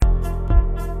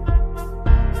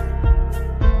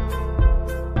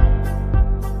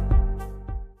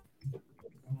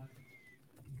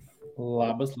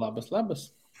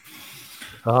Labas.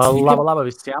 Labą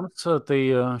visiems, tai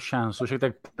šiandien su šiek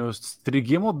tiek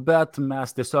strigimų, bet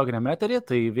mes tiesioginiam eterį,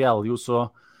 tai vėl jūsų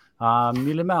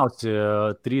mylimiausi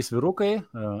trys vyrukai,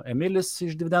 Emilis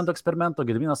iš Dividendų eksperimento,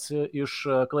 Gediminas iš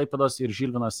Klaipėdos ir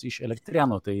Žilvinas iš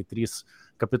Elektrėnų, tai trys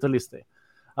kapitalistai.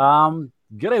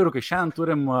 Gerai, vyrukai, šiandien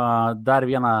turim dar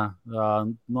vieną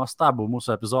nuostabų mūsų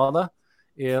epizodą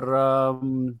ir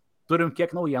turim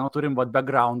kiek naujienų, turim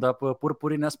backgroundą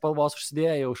purpurinės spalvos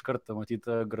užsidėję, jau iš karto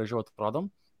matyti gražiau atrodom.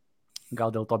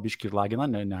 Gal dėl to biškį ir lagina,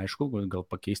 neaišku, gal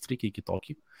pakeisti reikia į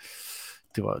kitokį.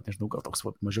 Tai va, nežinau, gal toks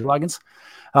mažiau lagins.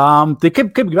 Tai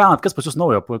kaip gyvenat, kas pas jūs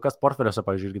naujo, kas portfeliuose,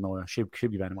 pavyzdžiui, irgi naujo, šiaip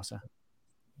gyvenimuose?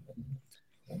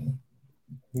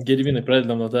 Gediminai,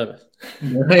 pradedam nuo tavęs.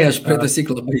 Gerai, aš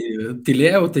praeitąsyk labai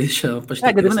tylėjau, tai čia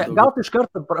pašnekėsiu. Gediminai, gal tu iš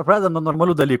karto pradedam nuo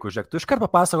normalių dalykų, žiūrėk. Tu iš karto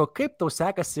papasako, kaip tau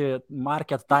sekasi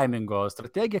market timingo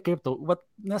strategija, kaip tau,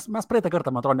 nes mes praeitą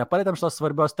kartą, man atrodo, nepalėtėm šitos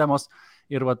svarbios temos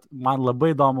ir man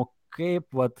labai įdomu,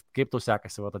 kaip tau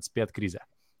sekasi atspėti krizę.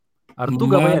 Ar tu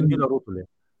gavai Emilio rutulį?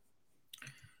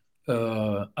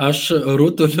 Aš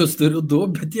rutulius turiu 2,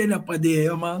 bet jie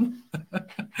nepadėjo man.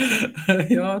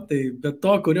 Jo, tai bet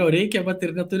to, kurio reikia, bet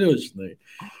ir neturiu, žinai.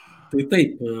 Tai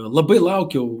taip, labai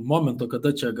laukiau momento, kada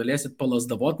čia galėsit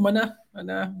palazdavot mane,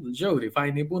 ne? Žiauriai,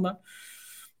 fainai būna.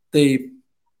 Tai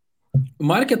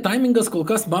market timingas kol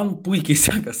kas man puikiai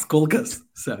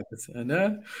sekasi, ne?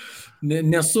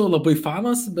 Nesu labai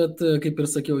fanas, bet kaip ir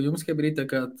sakiau jums, Hebrytė,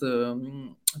 kad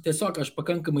tiesiog aš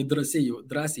pakankamai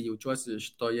drąsiai jaučiuosi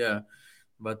šitoje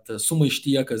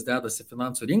sumaištyje, kas dedasi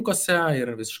finansų rinkose ir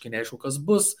visiškai neaišku, kas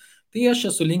bus. Tai aš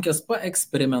esu linkęs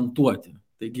paeksperimentuoti.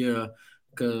 Taigi,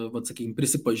 sakykime,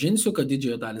 prisipažinsiu, kad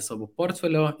didžiąją dalį savo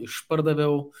portfelio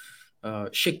išpardaviau,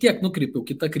 šiek tiek nukreipiau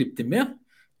kitą kryptimi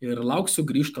ir lauksiu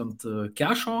grįžtant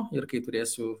kešo ir kai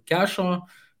turėsiu kešo,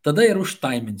 tada ir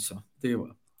užtaiminsiu. Tai va,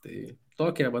 tai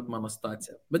tokia mano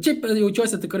situacija. Bet šiaip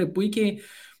jaučiuosi tikrai puikiai,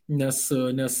 nes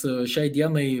šiai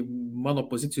dienai mano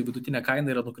pozicijų vidutinė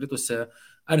kaina yra nukritusi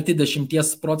arti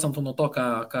 10% nuo to,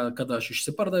 kada aš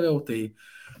išsipardaviau. Tai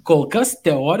kol kas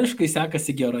teoriškai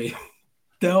sekasi gerai.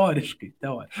 Teoriškai.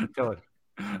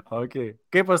 Okay.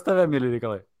 Kaip pas tave, Emili,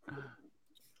 reikalai?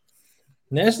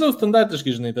 Nežinau,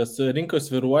 standartiškai, žinai, tas rinkos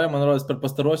svyruoja, man rodos, per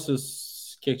pastarosius,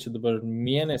 kiek čia dabar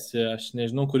mėnesį, aš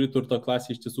nežinau, kuri turto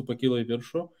klasė iš tiesų pakilo į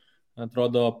viršų.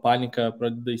 Atrodo, panika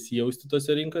pradeda įsijausti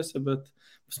tose rinkose, bet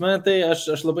pas mane tai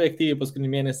aš labai aktyviai paskutinį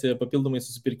mėnesį papildomai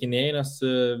susipirkinėjau, nes,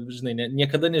 žinai,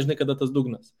 niekada nežinai, kada tas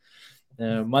dugnas.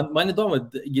 Man įdomu,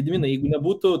 Gediminai, jeigu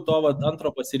nebūtų to antro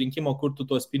pasirinkimo, kur tu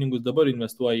tuos pinigus dabar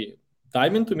investuoji,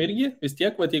 taimintum irgi, vis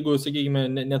tiek, jeigu, sakykime,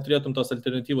 neturėtum tos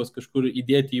alternatyvos kažkur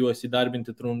įdėti juos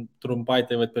įdarbinti trumpai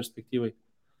tai perspektyvai.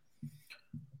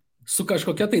 Su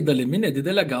kažkokia tai dalimi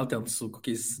nedidelė, gal ten su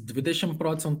kokiais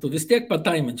 20%, vis tiek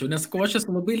pataiminčiau, nes aš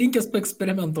esu labai linkęs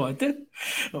paeksperimentuoti.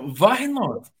 Why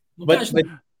not?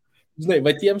 Žinai,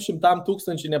 tiem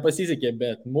 100,000 nepasisekė,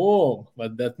 bet mum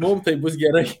tai bus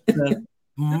gerai.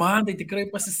 Man tai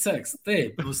tikrai pasiseks.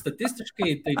 Taip,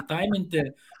 statistiškai tai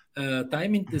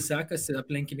taiminti sekasi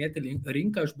aplenkinėti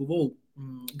rinką. Aš buvau,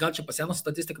 gal čia paseno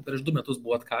statistika, prieš 2 metus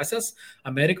buvo atkasęs.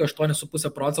 Amerika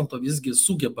 8,5% visgi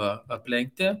sugeba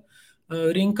aplenkti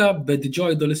rinką, bet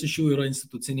didžioji dalis iš jų yra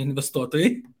instituciniai investuotojai.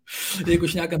 Jeigu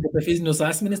šnekant apie fizinius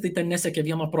asmenys, tai ten nesiekia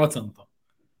 1%.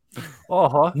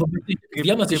 Oho.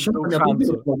 Vienas iš jų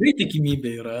labai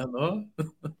tikimybė yra,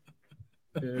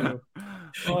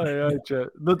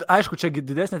 čia, aišku, čia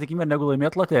didesnė tikimybė negu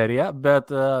laimėti loteriją, bet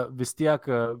vis tiek,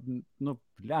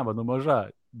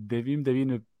 maža,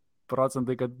 99%,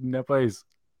 kad nepais.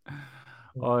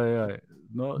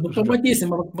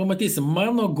 Pamatysim.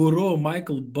 Mano guru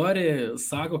Michael Burry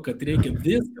sako, kad reikia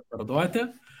viską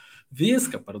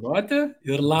parduoti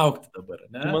ir laukti dabar,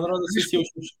 ne? Man rodos, jis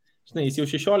jau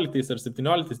 16 ar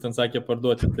 17 ten sakė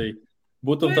parduoti, tai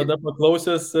būtum tada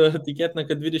paklausęs, tikėtina,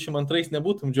 kad 22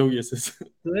 nebūtum džiaugęsis.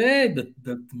 Taip,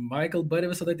 bet Michael Burry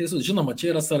visada teisus. Žinoma,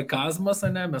 čia yra sarkazmas,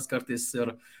 ne? Mes kartais ir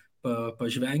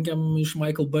pažvengiam iš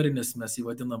Michael Burry, nes mes jį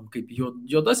vadinam kaip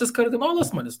juodasis kardinolas,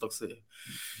 manis toksai.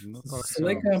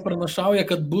 Laiką pranašauja,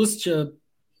 kad bus čia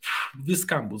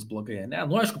viskam bus blogai, ne?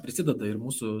 Aišku, prisideda ir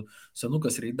mūsų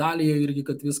senukas Reidalija irgi,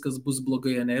 kad viskas bus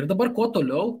blogai, ne? Ir dabar kuo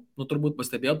toliau, turbūt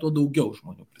pastebėjau, tuo daugiau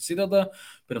žmonių prisideda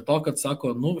prie to, kad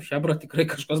sako, hebra, tikrai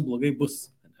kažkas blogai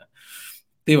bus. Ne?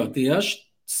 Tai va, tai aš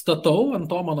statau ant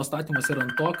to, mano statymas yra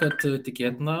ant to, kad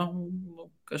tikėtina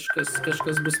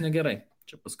kažkas bus negerai.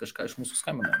 Čia pas kažką iš mūsų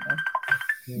skambina, ne?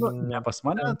 Ne pas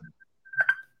mane,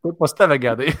 tai pas tave,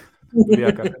 Gedai.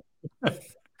 Lieka.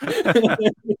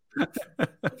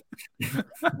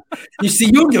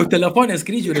 Išsijungiau telefonę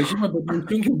skrydžių režimą, bet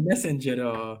neišjungiau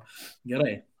Messengerio.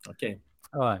 Gerai, ok.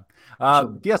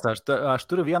 Tiesa, aš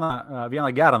turiu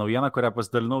vieną gerą naujieną, kurią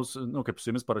pasidalinau, kaip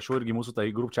su jumis parašiau irgi mūsų tą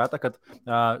į grup chatą, kad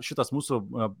šitas mūsų,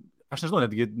 aš nežinau,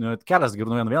 netgi kelias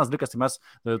gerų naujienų. Vienas dalykas, tai mes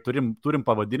turim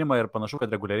pavadinimą ir panašu,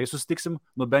 kad reguliariai susitiksim,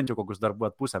 bent jau kokius dar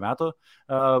buvo pusę metų.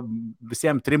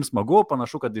 Visiems trims smagu,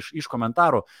 panašu, kad iš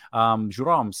komentarų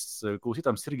žiūrovams,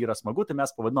 klausytams irgi yra smagu, tai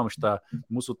mes pavadinom šitą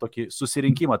mūsų tokį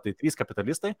susirinkimą, tai 3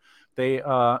 kapitalistai. Tai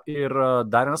ir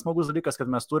dar vienas smagus dalykas,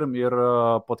 kad mes turim ir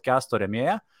podcast'o rėmėją.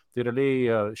 Tai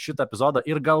realiai šitą epizodą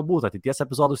ir galbūt ateities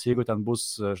epizodus, jeigu ten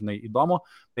bus, žinai, įdomu,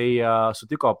 tai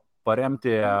sutiko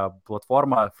paremti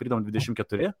platformą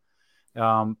Freedom24.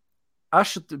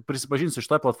 Aš prisipažinsiu,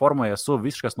 šitoje platformoje esu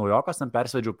visiškas naujokas, ten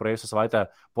persvedžiau praėjusią savaitę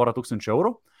 100 000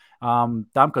 eurų,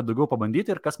 tam, kad daugiau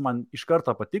pabandyti, ir kas man iš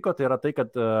karto patiko, tai yra tai, kad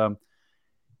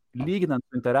lyginant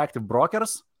su Interactive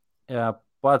Brokers,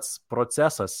 pats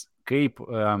procesas, kaip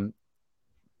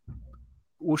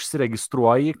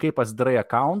užsiregistruoji, kaip pasidarai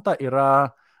accountą, yra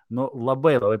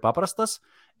labai labai paprastas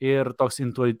ir toks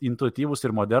intuityvus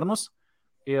ir modernus.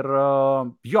 Ir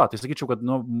jo, tai sakyčiau, kad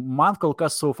man kol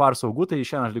kas so far saugu, tai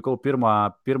šiandien aš likau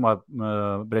pirmą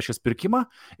reiškias pirkimą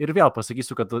ir vėl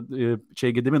pasakysiu, kad čia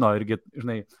į Gedimino irgi,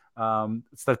 žinai,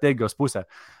 strategijos pusė.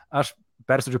 Aš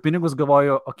persidžiu pinigus,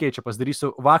 galvoju, ok, čia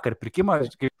pasidarysiu vakar pirkimą,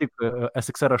 kaip tik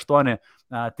SXR8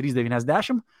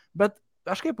 390, bet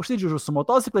aš kaip užsidžiūriu su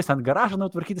motociklais ant garažą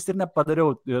tvarkytis ir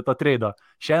nepadariau to treido.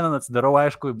 Šiandien atsidarau,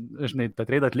 aišku, žinai, tą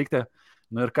treidą atlikti.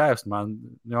 Ir ką jūs man,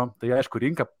 tai aišku,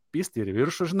 rinka pisti ir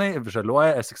viršų, žinai,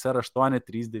 žaliuoja SXR8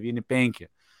 395.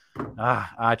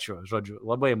 Ačiū, žodžiu,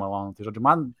 labai malonu. Tai žodžiu,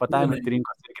 man pataiminti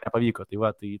rinkos irgi nepavyko. Tai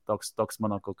va, tai toks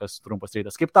mano kol kas trumpas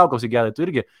treidas. Kaip tau, klausyk, Gedai, tu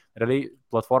irgi realiai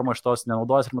platformą šitos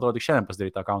nenaudojas ir man atrodo tik šiandien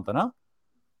pasidaryti tą accountą, ne?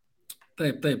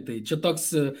 Taip, tai čia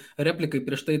toks replikai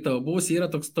prieš tai tavo buvusi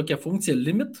yra tokia funkcija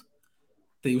limit,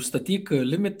 tai užstatyk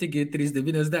limit iki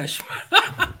 390.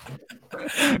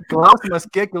 Klausimas,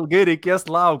 kiek ilgai reikės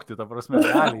laukti, ta prasme,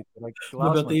 realiai.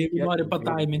 Bet tai jeigu nori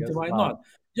pataiminti, why not?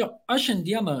 Jo, aš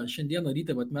šiandieną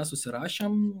ryte mes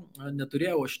susirašėm,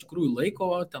 neturėjau iš tikrųjų laiko,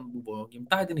 ten buvo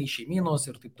gimtadieniai, šeimynos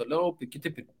ir taip toliau,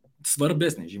 kiti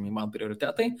svarbesni žymiai man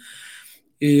prioritetai.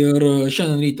 Ir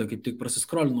šiandien ryte kaip tik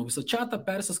prasiskrolinau visą chatą,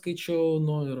 persiskaičiau,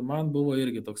 ir man buvo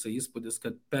irgi toksai įspūdis,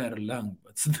 kad per lengva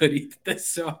atsidaryti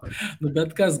tiesiog.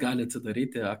 Bet kas gali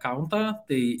atsidaryti accountą,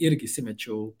 tai irgi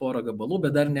įsimečiau porą gabalų,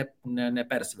 bet dar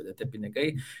nepersivedė tie pinigai.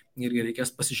 Irgi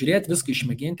reikės pasižiūrėti, viską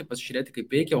išmėginti, pasižiūrėti,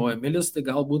 kaip veikia, o Emilis tai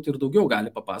galbūt ir daugiau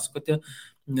gali papasakoti,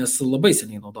 nes labai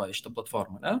seniai naudoja šitą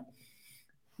platformą, ne?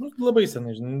 Labai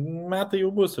senai, metai jau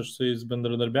bus, aš su jais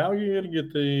bendradarbiauju irgi,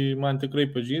 tai man tikrai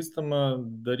pažįstama,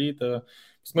 daryta.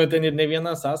 Pas mane ten ir ne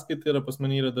viena sąskaita yra, pas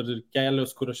mane yra dar ir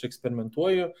kelios, kur aš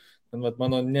eksperimentuoju. Ten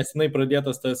mano nesenai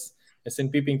pradėtas tas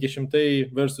S&P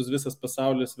 500 versus visas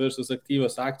pasaulis versus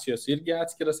aktyvios akcijos irgi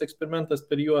atskiras eksperimentas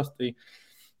per juos. Tai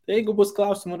jeigu bus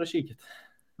klausimų, rašykit.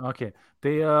 Ok,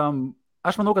 tai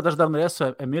aš manau, kad aš dar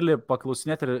norėsiu Emilį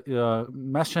paklausinėti ir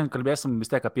mes šiandien kalbėsim vis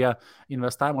tiek apie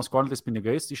investavimo skolintais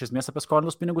pinigais, iš esmės apie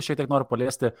skolintus pinigus, šiek tiek noriu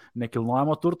paliesti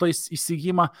nekilnojamo turto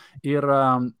įsigymą ir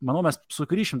manau, mes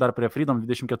sugrįšim dar prie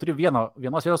Freedom24 vienos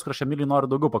vietos, kur aš Emilį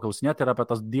noriu daugiau paklausinėti ir apie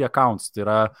tas D-accounts, tai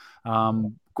yra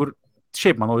kur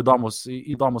šiaip, manau,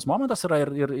 įdomus momentas yra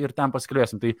ir ten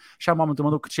pasikalbėsim. Tai šiam momentui,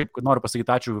 manau, kad šiaip noriu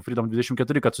pasakyti ačiū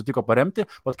Freedom24, kad sutiko paremti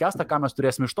podcastą, ką mes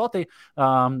turėsim iš to, tai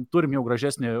turim jau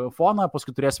gražesnį foną,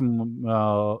 paskui turėsim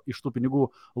iš tų pinigų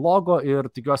logo ir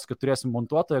tikiuosi, kad turėsim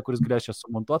montuotoją, kuris galės čia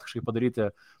sumontuoti, kažkaip padaryti,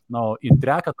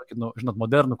 intreką, tokį, žinot,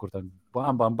 modernų, kur ten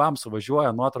bam,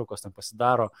 suvažiuoja, nuotraukos ten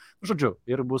pasidaro, žodžiu,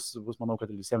 ir bus, manau, kad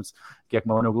visiems kiek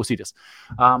maloniau klausytis.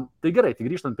 Tai gerai,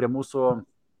 tai grįžtant prie mūsų.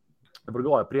 Dabar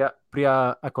galvoju, prie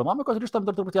ekonomikos grįžtam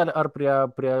dar truputėlį ar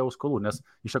prie jau skolų, nes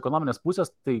iš ekonominės pusės,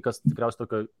 tai kas tikriausiai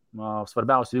tokio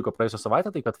svarbiausia vyko praėjusią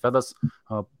savaitę, tai kad Fedas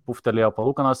puftelėjo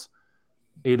palūkanas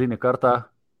eilinį kartą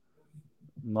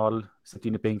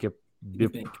 0,75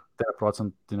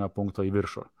 procentinio punkto į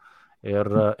viršų. Ir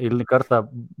eilinį kartą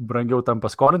brangiau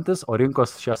tampa skolintis, o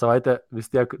rinkos šią savaitę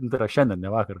vis tiek, tai yra šiandien, ne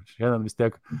vakar, šiandien vis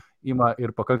tiek ima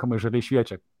ir pakankamai žaliai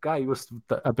šviečia. Ką jūs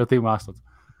apie tai mąstot?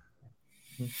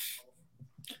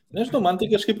 Nežinau, man tai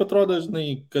kažkaip atrodo,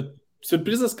 žinai, kad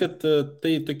surprizas, kad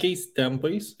tai tokiais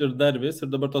tempais ir dar vis, ir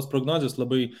dabar tos prognozijos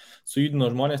labai sujudino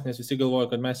žmonės, nes visi galvoja,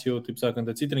 kad mes jau, taip sakant,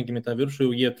 atsitrenkime tą viršų,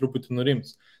 jau jie truputį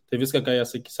nurims. Tai viską, ką jie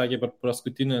sakė per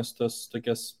paskutinės tos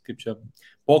tokias, kaip čia,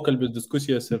 pokalbis,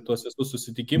 diskusijas ir tuos visus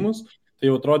susitikimus,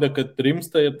 tai jau atrodė, kad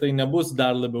rimsta ir tai nebus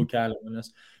dar labiau keliama,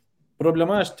 nes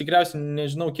problema, aš tikriausiai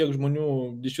nežinau, kiek žmonių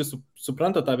iš visų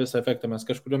supranta tą visą efektą. Mes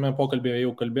kažkuriame pokalbėje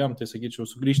jau kalbėjom, tai sakyčiau,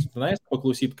 sugrįžti tenais,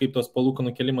 paklausyti, kaip tos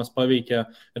palūkanų kelimas paveikia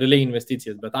realiai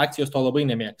investicijas, bet akcijos to labai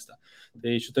nemėgsta.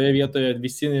 Tai šitoje vietoje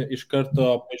visi iš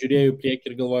karto pažiūrėjo į priekį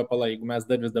ir galvoja, jeigu mes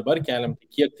dar vis dabar keliam, tai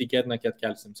kiek tikėtina, kiek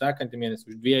kelsim sekantį mėnesį,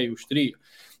 už 2, už 3.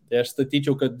 Tai aš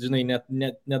statyčiau, kad, žinai,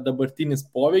 net dabartinis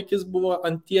poveikis buvo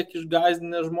ant tiek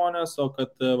išgąsdinę žmonės, o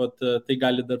kad tai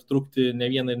gali dar trukti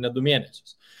ne 1 ir ne 2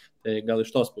 mėnesius. Tai gal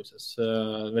iš tos pusės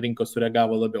rinkos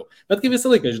sureagavo labiau. Bet kaip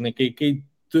visą laiką, žinai, kai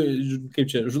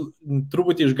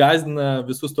truputį išgąsdina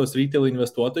visus tos retail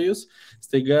investuotojus,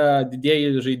 staiga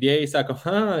didieji žaidėjai sako,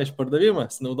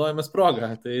 išpardavimas, naudojamas progą,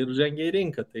 tai ir žengia į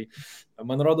rinką. Tai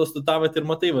man rodos, tu tavat ir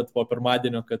matai po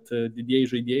pirmadienio, kad didieji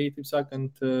žaidėjai, taip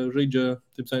sakant, žaidžia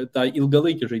tą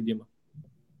ilgalaikį žaidimą.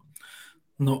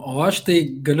 O aš tai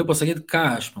galiu pasakyti, ką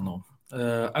aš manau.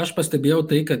 Aš pastebėjau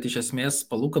tai, kad iš esmės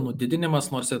palūkanų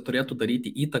didinimas, nors ir turėtų daryti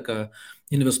įtaką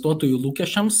investuotojų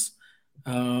lūkesčiams,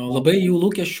 labai jų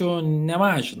lūkesčių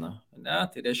nemažina. Ne?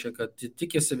 Tai reiškia, kad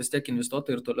tikisi vis tiek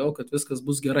investuotojai ir toliau, kad viskas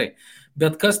bus gerai.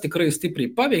 Bet kas tikrai stipriai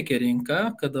paveikė rinką,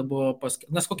 kada buvo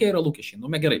nes kokie yra lūkesčiai?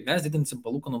 Gerai, mes didinsim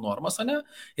palūkanų normas, ne?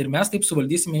 Ir mes taip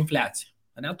suvaldysime infliaciją.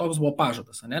 Ne? Toks buvo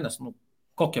pažadas, ne? Nes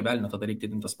kokią velnę tada reikia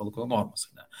didintas palūkanų normas.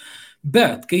 Ne?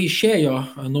 Bet kai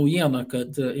išėjo naujiena,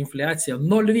 kad infliacija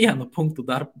 0,1 punktų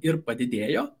dar ir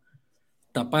padidėjo,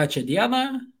 tą pačią dieną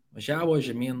važiavo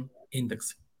žemyn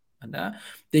indeksai. Ne?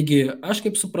 Taigi aš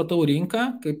kaip supratau rinką,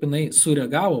 kaip jinai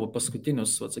sureagavo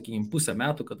paskutinius, sakykime, pusę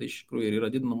metų, kad iš tikrųjų yra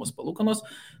didinamos palūkanos,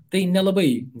 tai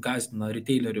nelabai gąsdina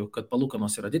retailerių, kad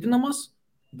palūkanos yra didinamos,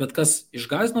 bet kas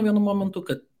išgąsdino vienu momentu,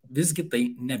 kad visgi tai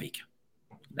neveikia.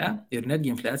 Ne? Ir netgi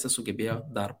infliacija sugebėjo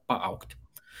dar paaugti.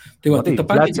 Tai ta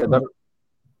pati dar...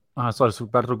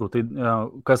 Pertraukau. Tai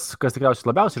kas tikriausiai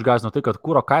labiausiai išgąsdino, tai kad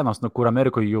kuro kainos, kur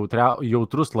Amerikoje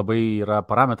jautrus labai yra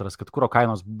parametras, kad kuro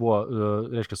kainos buvo,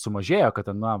 reiškia, sumažėjo, kad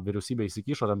vyriausybė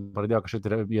įsikišo, pradėjo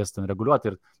kažkaip jas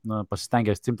reguliuoti ir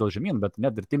pasistengė stimtelti žemyn, bet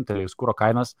net ir timtelėjus kuro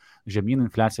kainas žemyn,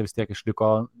 infliacija vis tiek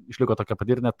išliko tokia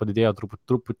pati ir net padidėjo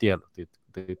truputėlį.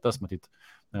 Tai tas, matyt,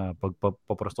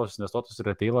 paprastosius investuotojus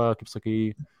ir retailą, kaip sakai,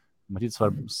 matyt,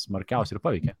 smarkiausiai ir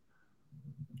paveikė.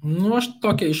 Aš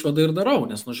tokią išvadą ir darau,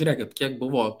 nes, žiūrėkit, kiek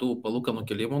buvo tų palūkanų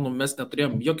kelimų, mes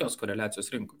neturėjom jokios koreliacijos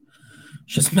rinkų.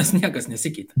 Iš esmės niekas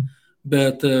nesikeitė.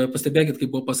 Bet pastebėkit, kai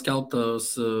buvo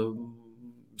paskelbtas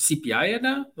CPI,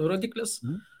 rodiklis,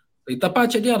 tai tą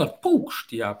pačią dieną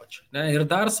paukšt į apačią. Ne? Ir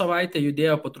dar savaitę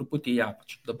judėjo po truputį į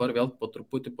apačią. Dabar vėl po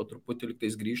truputį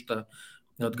liktais grįžta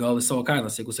atgal į savo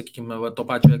kainas. Jeigu, sakykime, to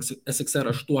pačio SXR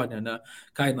 8, ne,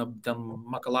 kaina ten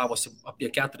makalavosi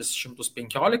apie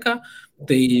 415,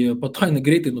 tai po to jinai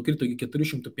greitai nukrito iki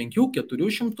 405,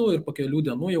 400 ir po kelių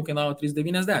dienų jau kainavo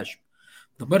 390.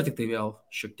 Dabar tik tai vėl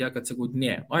šiek tiek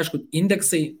atsigaudinėja. Aišku,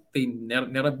 indeksai tai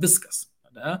nėra viskas,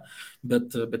 ne?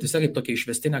 Bet vis tiek kaip tokia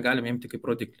išvestinė galime imti kaip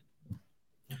rodiklį.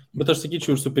 Bet aš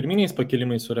sakyčiau, ir su pirminiais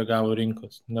pakilimais sureagavo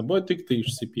rinkos. Nebuvo tik tai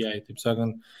iš CPI, taip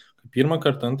sakant, pirmą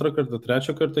kartą, antrą kartą,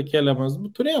 trečią kartą keliamas,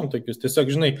 turėjom tokius.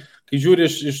 Tiesiog, žinai, kai žiūri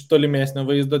iš tolimesnio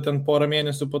vaizdo, ten porą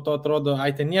mėnesių po to atrodo,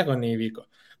 ten nieko neįvyko.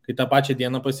 Kai tą pačią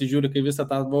dieną pasižiūri, kai visą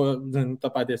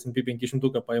tą patį S&P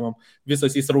 500 paimam,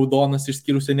 visas jis raudonas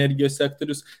išskyrus energijos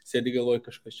sektorius, sėdi galvoja,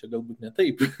 kažkas čia galbūt ne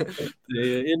taip. Tai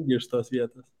irgi iš tos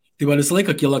vietos. Tai visą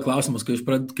laiką kyla klausimas, kai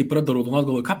pradeda raudonot,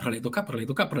 galvoju, ką praleidau,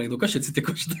 kas čia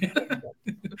atsitiko šitai.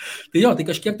 Tai tai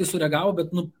kažkiek tai sureagavo,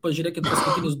 bet pažiūrėkit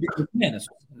paskutinius 2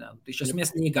 mėnesius. Ne? Tai iš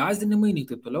esmės nei gąsdinimai, nei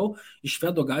taip toliau. Iš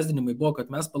Fedo gąsdinimai buvo, kad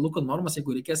mes palūkanų normas,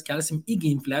 jeigu reikės, kelsim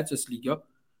iki infliacijos lygio,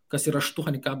 kas yra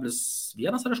 8,1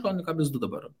 ar 8,2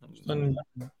 dabar.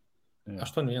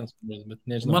 8,1, bet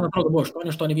nežinau. Man atrodo, buvo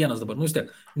 8,81 dabar. Vis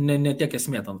tiek, ne tiek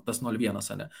esmė tas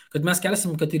 0,1, ne? Kad mes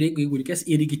kelsim, kad ir jeigu reikės,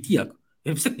 ir iki tiek.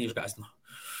 Ir vis tiek neišgąsdino.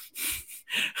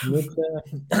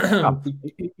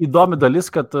 Įdomi dalis,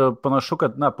 kad panašu,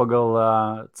 kad pagal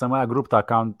CME Group tą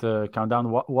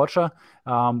Countdown Watch'ą,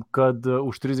 kad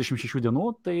už 36 dienų,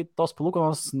 tai tos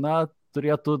palūkanos,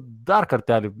 turėtų dar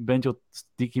kartelį, bent jau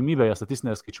tikimybėje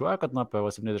statistinė skaičiuoja, kad apie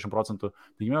 70%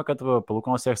 tikimybė, kad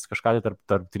palūkanos sieks kažką tarp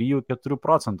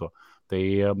 3-4%. Tai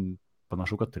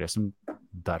panašu, kad turėsim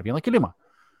dar vieną kilimą.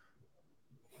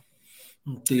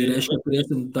 Tai reiškia,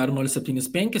 turėsim dar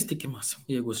 0,75 tikimas,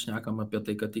 jeigu šnekam apie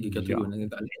tai, kad iki 4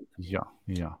 negali. Jo.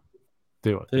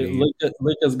 Tai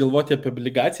laikas galvoti apie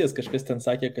obligacijas, kažkas ten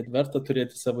sakė, kad verta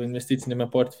turėti savo investicinėme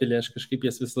portfelį, aš kažkaip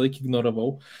jas visą laiką ignoravau.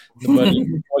 Dabar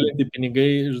skolinti pinigai,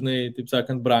 žinai, taip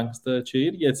sakant, brangsta, čia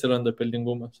irgi atsiranda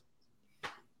pelningumas.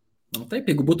 Taip,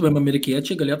 jeigu būtumėm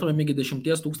amerikiečiai, galėtumėm iki 10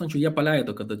 000, jie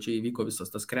paleido, kada čia įvyko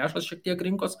visas tas krešas šiek tiek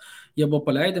rinkos, jie buvo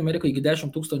paleidę Amerikoje iki 10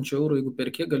 000 eurų, jeigu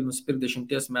perki, gali nusipirkti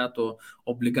 10 metų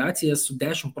obligacijas su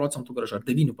 10% graža, ar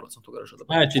 9% graža.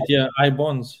 Čia tie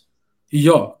I-bonds.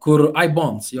 Jo, kur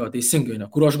I-bonds, jo, teisingai, ne,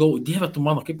 kur aš galvoju, dieve, tu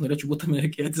mano, kaip norėčiau būti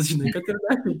amerikietis, žinai, kad ir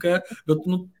ne, bet,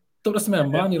 ta prasme,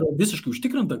 man yra visiškai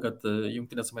užtikrinta, kad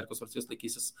Jungtinės Amerikos valstijos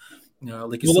laikysis.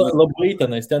 Labai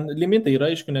tenais, ten limitai yra,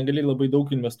 aišku, negali labai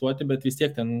daug investuoti, bet vis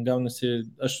tiek ten gaunasi,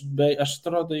 aš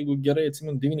atrodo, jeigu gerai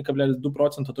atsimenu,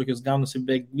 9,2% tokius gaunasi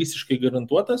beveik visiškai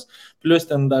garantuotas, plus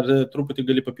ten dar truputį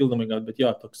gali papildomai gauti, bet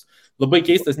jo, toks labai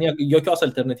keistas, jokios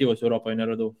alternatyvos Europoje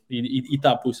neradau į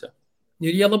tą pusę.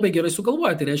 Ir jie labai gerai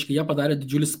sugalvoja, tai reiškia, jie padarė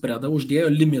didžiulį spredą,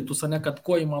 uždėjo limitus, ne, kad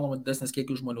kuo įmanoma didesnis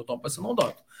kiekis žmonių to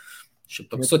pasinaudotų.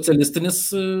 Šitoks socialistinis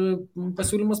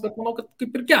pasiūlymas, bet manau, kad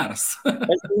kaip ir geras.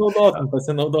 Pasinaudotum.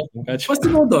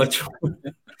 Pasinaudočiau.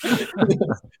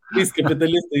 Trys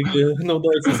kapitalistai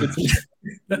naudojasi socialistai.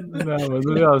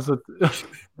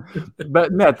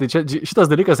 Bet ne, tai šitas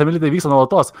dalykas, Emilija, tai vyksta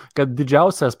nuolatos, kad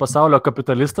didžiausias pasaulio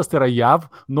kapitalistas, tai yra JAV,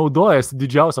 naudojasi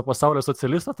didžiausio pasaulio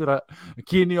socialisto, tai yra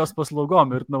Kinijos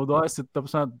paslaugom ir naudojasi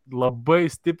labai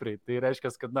stipriai. Tai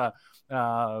reiškia, kad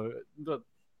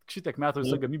šitiek metų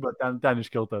visa gamyba ten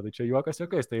iškelta, tai čia juokas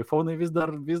juokais, tai iPhone'ai vis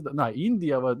dar,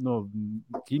 Indija,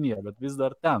 Kinija, bet vis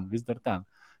dar ten,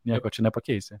 nieko čia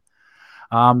nepakeisi.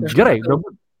 Gerai,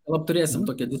 galbūt. Gal turėsim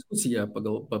tokią diskusiją,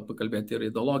 pakalbėti ir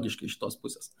ideologiškai iš tos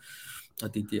pusės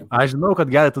ateityje. Aš žinau, kad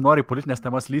gerai, tu nori politinės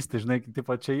temas lysti, žinai, taip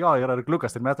pat čia jo yra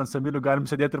arkliukas ir mes ant Semilių galim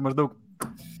sėdėti ir maždaug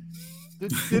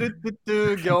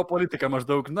geopolitika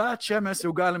maždaug, čia mes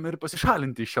jau galime ir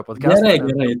pasišalinti iš šio podcast'o.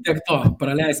 Gerai, tiek to,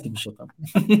 praleiskim šitą.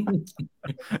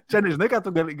 Čia nežinai, ką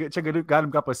tu galim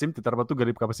ką pasimti, arba tu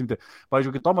gali ką pasimti.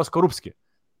 Pavyzdžiui, Tomas Korupski.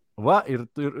 Ir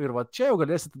čia jau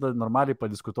galėsite tada normaliai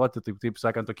padiskutuoti, taip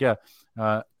sakant, tokie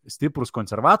stiprus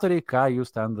konservatoriai, ką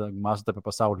jūs ten mąstote apie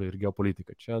pasaulį ir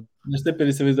geopolitiką. Aš taip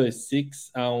ir įsivaizduoju,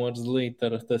 6 hours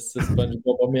later tas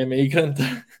SpongeBob mėmė įkrenta.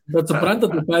 Bet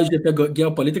suprantat, pavyzdžiui, apie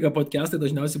geopolitiką podcastai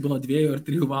dažniausiai būna 2 ar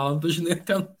 3 valandų, žinai,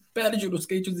 ten peržiūrų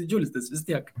skaičius didžiulis, tas vis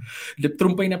tiek.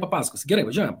 Trumpai nepapasakos. Gerai,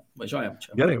 važiuojam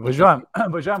čia. Gerai,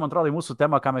 važiuojam, atrodo, į mūsų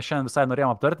temą, ką mes šiandien visai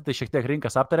norėjom aptarti, tai šiek tiek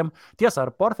rinkas aptarėm. Tiesa,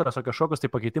 ar portfeliuose kažkokius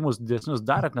tai pakeitimus didesnius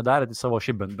nedarėt į savo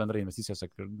šiaip bendrai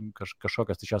investicijose,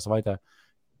 kažkokias tai šią savaitę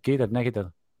keitėt,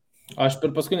 nekeitėt? Aš per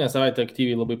paskutinę savaitę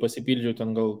aktyviai labai pasipildžiau ten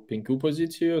gal 5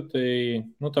 pozicijų, tai,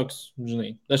 toks,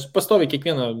 žinai, aš pastoviai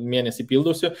kiekvieną mėnesį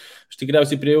pildausi, aš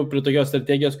tikriausiai priejau prie tokios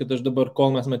strategijos, kad aš dabar,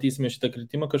 kol mes matysime šitą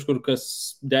kritimą, kažkur kas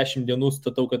 10 dienų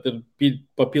statau, kad ir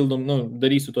papildom,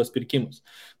 darysiu tuos pirkimus.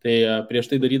 Tai prieš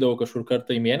tai darydavau kažkur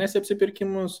kartą į mėnesį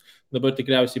apsipirkimus, dabar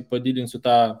tikriausiai padidinsiu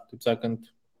tą, taip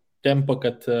sakant, tempą,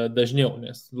 kad dažniau,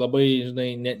 nes labai,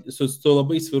 žinai, su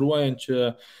labai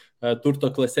sviruojančiu turto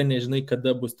klase nežinai,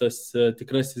 kada bus tas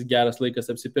tikrasis geras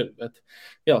laikas apsipirkti, bet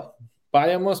vėl,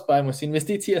 pajamos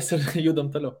investicijas ir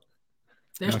judam toliau.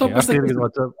 Tai aš to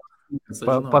pasakysiu.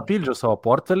 Papildžiu savo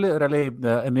portfelį, realiai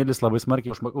Emilis labai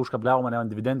smarkiai užkabliavo mane ant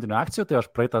dividendinių akcijų, tai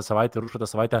aš praeitą savaitę ir užpraeitą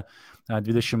savaitę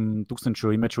 20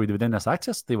 000 įmečiau į dividendinės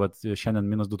akcijas, tai šiandien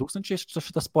minus 2000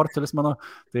 šitas portfelis mano,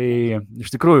 tai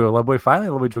iš tikrųjų labai fainai,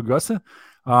 labai džiaugiuosi.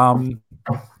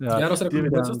 Geros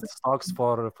rekomendacijos. Stocks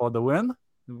for the win.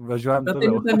 Važiuojam bet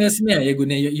toliau. Tai netame esmė, jeigu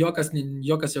ne jokas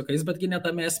jokais, betgi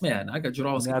netame esmė, ne, kad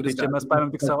žiūrovas... Ne, tai čia mes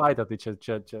paėmėm tik savaitę, tai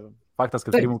čia faktas,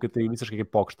 kad priimam, kad tai visiškai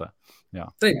kaip pokštą. Ja.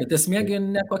 Taip, bet esmėgi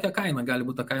ne kokia kaina, gali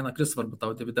būti ta kaina kris, svarbu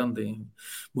tau dividendai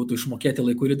būtų išmokėti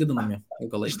laiku ir didinami.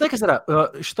 Štai kas yra,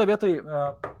 šito vietoj,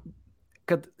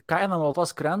 kad kaina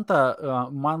nuolatos krenta,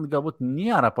 man galbūt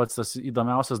nėra pats tas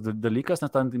įdomiausias dalykas,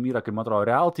 nes ten yra, kaip man atrodo,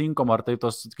 real income, ar tai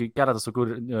tos keletas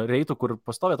reitų, kur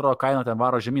pastoviai atrodo kaina ten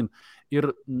varo žemyn. Ir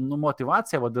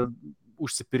motivacija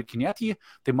užsipirkinėti jį,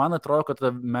 tai man atrodo, kad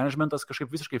managementas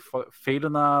kažkaip visiškai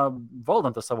feilina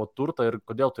valdant savo turtą ir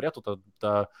kodėl turėtų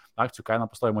ta akcijų kaina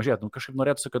pastoviai mažėti. Kažkaip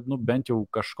norėtųsi, kad bent jau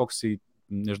kažkoks,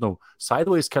 nežinau,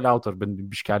 sideways keliautų ar bent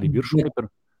biškelį viršų kaip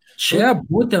ir. Čia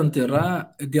būtent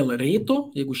yra dėl reitų,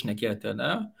 jeigu šnekėjote, ne?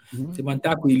 Tai man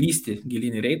teko įlysti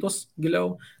gilin į reitus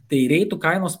giliau, tai reitų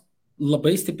kainos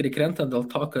labai stipriai krenta dėl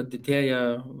to, kad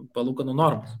didėja palūkanų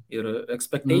normos ir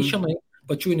expectationai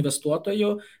pačių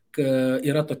investuotojų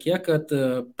yra tokie, kad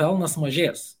pelnas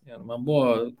mažės. Ir man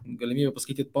buvo galimybė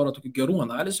paskaityti porą tokių gerų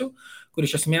analizių, kur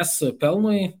iš esmės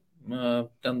pelnui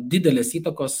ten didelės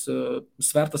įtakos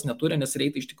svertas neturi, nes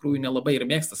reitai iš tikrųjų nelabai ir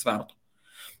mėgsta svertų.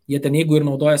 Jie ten, jeigu ir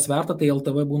naudoja svertą, tai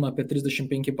LTV būna apie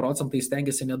 35%,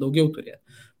 stengiasi nedaugiau turėti.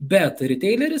 Bet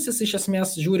retaileris jis iš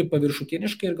esmės žiūri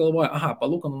paviršutiniškai ir galvoja, aha,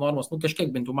 palūkanų normos, kažkiek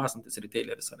bent jau mąstantis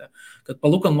retaileris, ne? Kad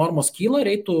palūkanų normos kyla,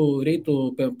 reitų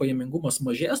pajamingumas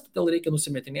mažės, todėl reikia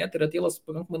nusimetinėti ir retailas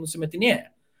pakankamai nusimetinėja.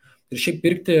 Ir šiaip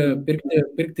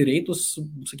pirkti reitus,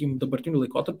 sakykime, dabartiniu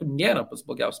laikotarpiu nėra pats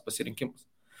blogiausias pasirinkimas,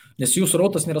 nes jų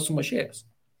srautas nėra sumažėjęs.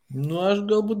 Aš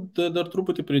galbūt dar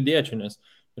truputį pridėčiau, nes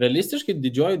realistiškai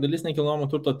didžioji dalis nekilnojamo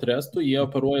turto trestų, jie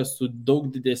operuoja su daug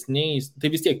didesniais, tai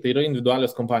vis tiek tai yra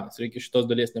individualios kompanijos, reikia šitos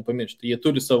dalies nepamiršti. Jie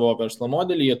turi savo verslo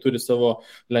modelį, jie turi savo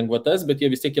lengvatas, bet jie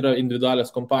vis tiek yra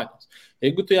individualios kompanijos.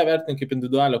 Jeigu tu ją vertini kaip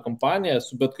individualią kompaniją,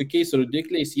 su bet kokiais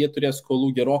rodikliais, jie turės skolų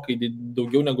gerokai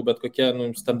daugiau negu bet kokia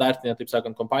standartinė, taip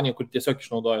sakant, kompanija, kur tiesiog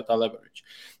išnaudoja tą leverage.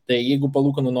 Tai jeigu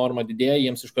palūkanų norma didėja,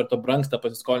 jiems iš karto brangsta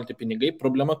pasiskolinti pinigai,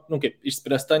 problema kaip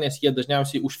išspręsta, nes jie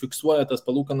dažniausiai užfiksuoja tas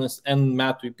palūkanas N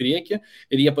metų į priekį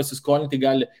ir jie pasiskolinti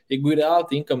gali, jeigu real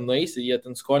tai income nueisi, jie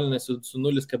ten skolinasi su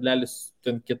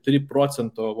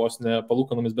 0,4% vos ne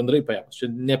palūkanomis bendrai paėmus.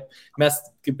 Mes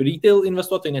kaip retail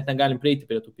investuotojai net negalim prieiti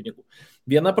prie tų pinigų.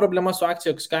 Viena problema su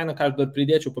akcijos kaina, ką aš dar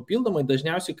pridėčiau papildomai,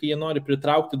 dažniausiai, kai jie nori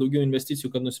pritraukti daugiau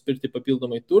investicijų, kad nusipirkti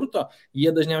papildomai turto,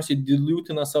 jie dažniausiai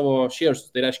dilutina savo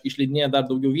shares, tai reiškia išleidinėja dar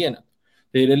daugiau vienetų.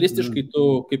 Tai realistiškai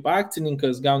tu kaip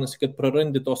akcininkas gaunasi, kad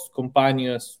prarandi tos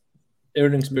kompanijos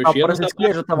earnings per share.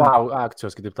 Prasiskleidžia tavo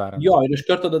akcijos, kitaip tariant. Jo, ir iš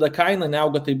karto tada kaina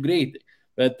neauga taip greitai.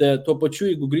 Bet tuo pačiu,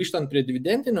 jeigu grįžtant prie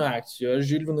dividendinių akcijų, aš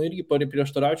Žilvinui irgi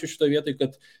prieštaraučiau šitoje vietoje,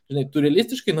 kad tu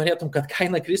realistiškai norėtum, kad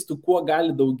kaina kristų kuo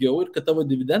gali daugiau ir kad tavo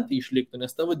dividendai išliktų,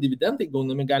 nes tavo dividendai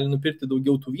gaunami gali nupirkti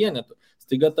daugiau tų vienetų.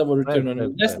 Staiga tavo return on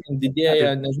investment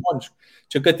didėja nežmoniškai.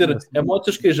 Čia kad ir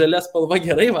emociškai žalia spalva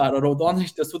gerai varo, raudona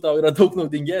iš tiesų tau yra daug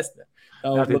naudingesnė.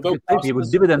 Jeigu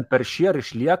dividend per share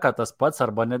išlieka tas pats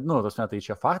arba net, tai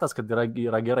čia faktas, kad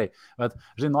yra gerai. Bet,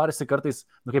 norisi kartais,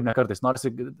 kaip ne kartais, norisi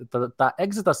tą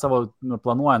exitą savo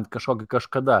planuojant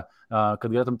kažkada, kad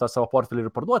galėtum tą savo portfelį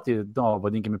ir parduoti,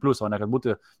 vadinkime pliusą, o ne kad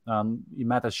būti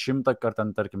įmetęs 100 kartą,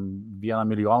 tarkim, 1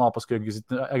 milijoną, o paskui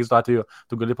exito atveju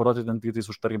tu gali parduoti ten tik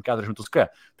už, tarkim, 400K.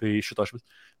 Tai šito aš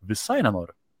visai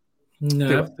nenoriu.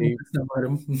 Ne,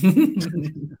 nenorim.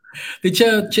 Tai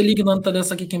čia lyginant tada,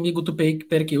 sakykime, jeigu tu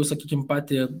perki jau, sakykime,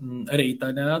 patį reitą,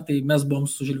 ne, tai mes buvom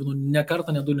su Žilvinu ne kartą,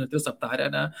 ne 2, ne 3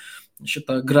 aptarę, ne,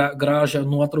 šitą gražią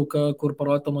nuotrauką, kur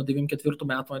parodyta nuo 94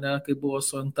 metų, ne, kai buvo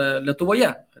su NT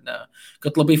Lietuvoje, ne,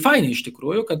 kad labai fainai iš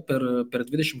tikrųjų, kad per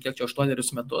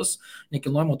 28 metus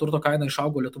nekilnojamo turto kaina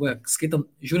išaugo Lietuvoje, skaitant,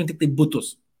 žiūrint tik tai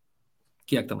butus.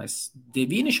 Kiek tenais?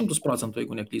 900%,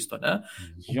 jeigu neklysto, ne?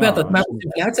 Bet atmetus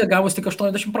infliacija gavus tik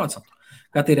 80%.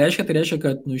 Ką tai reiškia? Tai reiškia,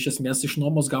 kad iš esmės iš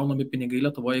nuomos gaunami pinigai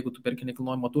Lietuvoje, jeigu tu perki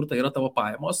nekilnojamo turtą, yra tavo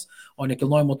pajamos, o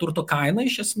nekilnojamo turto kaina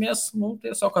iš esmės,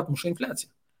 tiesiog atmuša infliaciją.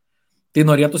 Tai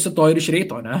norėtųsi to ir iš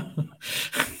reito, ne?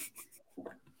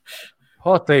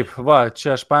 O taip,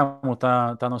 čia aš paimu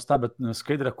tą nuostabią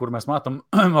skaidrę, kur mes matom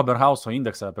Oberhauso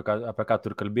indeksą, apie ką tu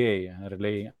ir kalbėjai,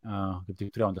 realiai, kaip tik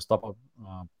turėjom desktopą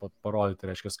parodyti,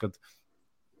 reiškia, kad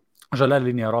žalia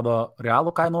linija rodo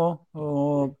realų kainų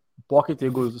pokytį,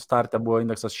 jeigu starte buvo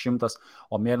indeksas 100,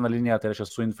 o mėlyna linija, tai reiškia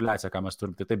su infliacija, ką mes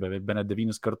turim, tai taip, be net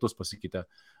 9 kartus pasikeitė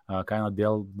kaina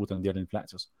būtent dėl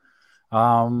infliacijos.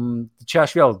 Čia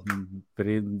aš vėl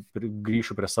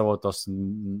grįšiu prie savo tos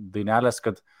dainelės,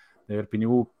 kad ir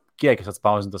pinigų kiekis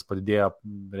atspausintas padidėjo,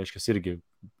 reiškia, irgi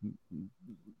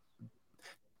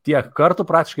tiek kartų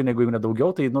praktiškai, jeigu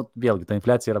nedaugiau, tai vėlgi ta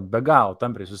infliacija yra be galo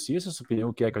tampriai susijusi su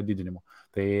pinigų kiekio didinimu.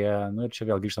 Tai ir čia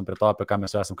vėl grįžtam prie to, apie ką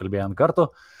mes esam kalbėję ant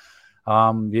kartų.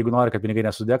 Jeigu nori, kad pinigai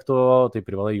nesudegtų, tai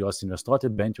privalai juos investuoti,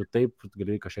 bent jau taip,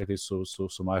 gali kažkiek tai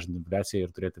sumažinti infliaciją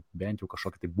ir turėti bent jau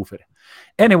kažkokį tai buferį.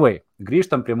 Anyway,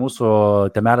 grįžtam prie mūsų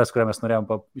temelės, kurią mes norėjom,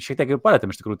 šiek tiek ir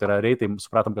palėtėm, iš tikrųjų, tai yra reitai,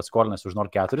 supratom, kad skolinasi už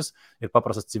 0,4 ir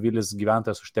paprastas civilis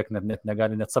gyventojas už tiek net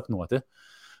negali net sapnuoti.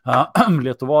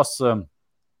 Lietuvos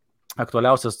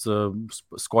aktualiausias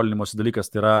skolinimosi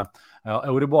dalykas tai yra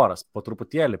Euriboras. Po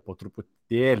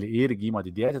truputėlį irgi ima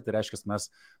didėti, tai reiškia, mes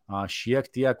šiek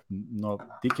tiek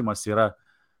tikimas yra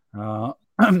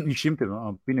išimti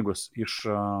pinigus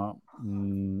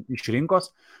iš rinkos.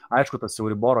 Aišku, tas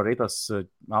Euriboro reitas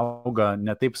auga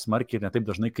ne taip smarkiai ir ne taip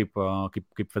dažnai kaip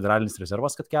federalinis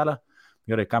rezervas, kad kelia.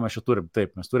 Gerai, ką mes čia turim?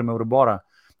 Taip, mes turime Euriborą.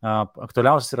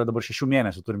 Aktualiausias yra dabar 6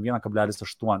 mėnesių, turim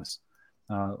 1,8.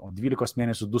 O 12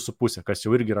 mėnesių 2,5, kas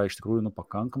jau irgi yra iš tikrųjų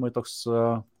pakankamai toks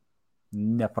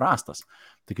neprastas.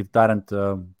 Tai kaip tariant,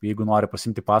 jeigu nori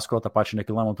pasimti paskolą tą pačią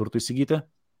nekilnojamo turto įsigyti,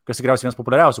 kas tikriausiai vienas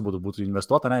populiariausių būtų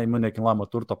investuota, imu nekilnojamo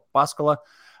turto paskolą,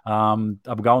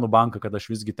 apgaunu banką, kad aš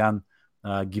visgi ten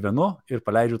gyvenu ir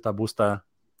paleidžiu tą būstą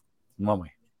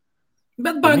nuomai.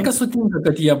 Bet bankas sutinka,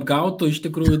 kad jie apgautų iš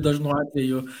tikrųjų dažnu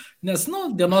atveju, nes,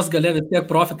 dienos gale vis tiek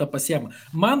profitą pasiema.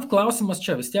 Man klausimas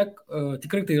čia vis tiek,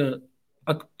 tikrai tai yra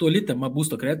aktuali tema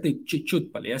būsto kreditai, čiut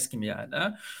palieskim ją, ne?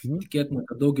 Tikėtina,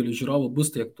 kad daugelis žiūrovų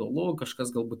bus tai aktualu, kažkas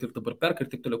galbūt ir dabar perka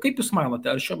ir taip toliau. Kaip Jūs manote,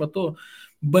 ar šiuo metu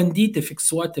bandyti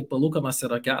fiksuoti palūkanas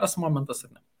yra geras momentas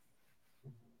ar ne?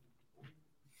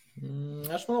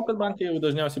 Aš manau, kad bankai jau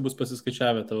dažniausiai bus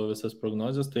pasiskaičiavę tavo visas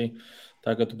prognozes, tai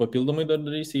tą, kad tu papildomai dar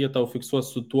darysi, jie tau fiksuos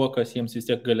su tuo, kas jiems vis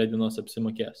tiek gale dienos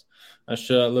apsimokės.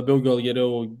 Aš labiau gal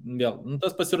geriau, vėl,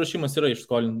 tas pasiruošimas yra iš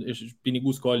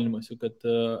pinigų skolinimasi, kad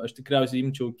aš tikriausiai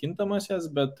imčiau kintamasias,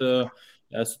 bet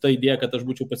su ta idėja, kad aš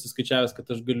būčiau pasiskaičiavęs, kad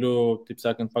aš galiu, taip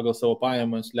sakant, pagal savo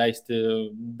pajamas leisti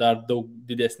dar daug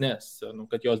didesnės,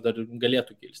 kad jos dar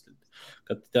galėtų kilstilti.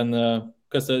 Kad ten,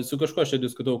 su kažko aš čia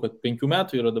diskutau, kad 5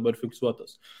 metų yra dabar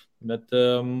fiksuotas, bet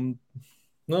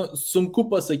sunku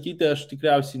pasakyti, aš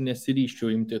tikriausiai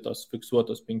nesiryščiau imti tos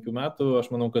fiksuotos 5 metų,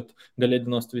 aš manau, kad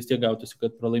galėdinos tu vis tiek gautųsi,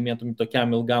 kad pralaimėtum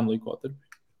tokiam ilgam laikotarpiu.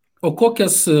 O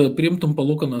kokias priimtum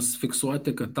palūkanas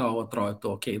fiksuoti, kad tau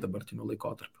atrodytų dabartiniu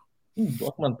laikotarpiu?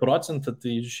 Duok man procentą,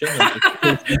 tai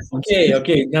šiandien.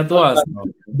 Okay, neduos.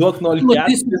 Duok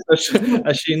 0,4,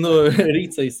 aš einu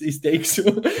rycais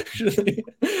įsteigsiu.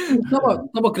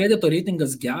 Tavo kredito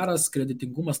reitingas geras,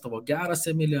 kreditingumas tavo geras,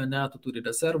 Emilija, ne, tu turi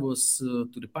rezervus,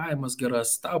 turi pajamas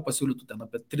geras, tau pasiūlytų ten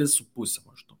apie 3,5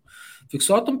 maždaug.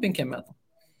 Fiksuotum 5 metų?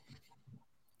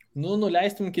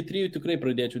 Nuleistum iki 3 tikrai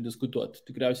pradėčiau diskutuoti.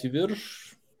 Tikriausiai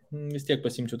virš, vis tiek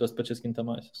pasimčiau tas pačias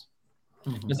kintamasis.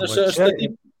 Nes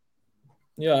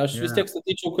aš vis tiek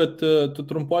statyčiau, kad tu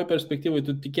trumpoj perspektyvai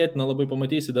tu tikėtina labai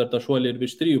pamatysi dar tą šuolį ir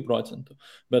virš 3%,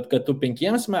 bet kad tu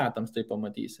 5 metams tai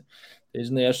pamatysi. Tai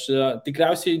žinai, aš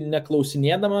tikriausiai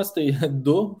neklausinėdamas, tai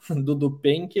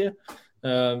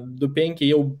 2,5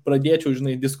 jau pradėčiau,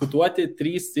 žinai, diskutuoti,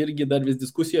 3 irgi dar vis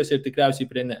diskusijos ir tikriausiai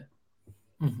prie ne.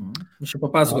 Aš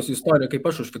papasakosiu istoriją, kaip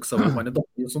aš užfiksavau, man įdomu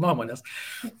jūsų nuomonės.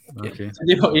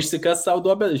 Išsikas savo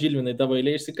duobę, Žilvinai, tavo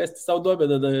eilė išsikasti savo duobę,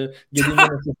 tada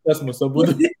Gediminas iškas mūsų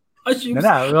abudu. Aš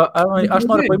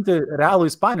noriu paimti realų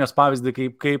Ispanijos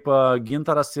pavyzdį, kaip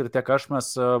Gintaras ir tiek aš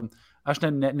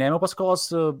neėmiau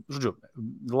paskolos, žodžiu,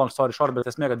 long story short, bet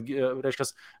esmė, kad, reiškia,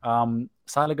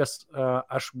 sąlygas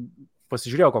aš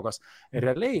pasižiūrėjau kokios.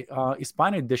 Realiai,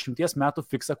 Ispanijoje 10 metų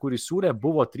fiksą, kurį siūlė,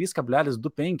 buvo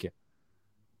 3,25.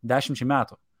 10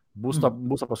 metų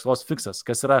būsto paskolos fiksas,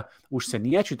 kas yra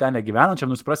užsieniečių ten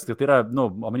negyvenančiam, nuspręsti, tai yra,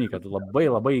 omeny, kad labai,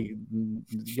 labai,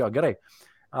 gerai.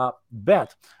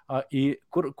 Bet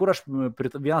kur aš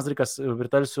vienas dalykas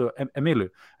pritarsiu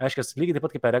Emiliui, aiškiai, lygiai taip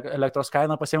pat kaip elektros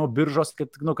kainą pasiėmiau biržos, kad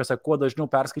kuo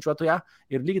dažniau perskaičiuotų ją,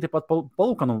 ir lygiai taip pat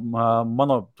palūkanų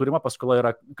mano turima paskola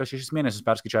yra kas 6 mėnesius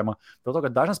perskaičiavimo, dėl to,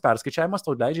 kad dažnas perskaičiavimas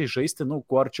tau leidžia žaisti,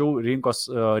 kuo arčiau rinkos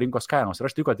kainos.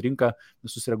 Ir aš tikiu, kad rinka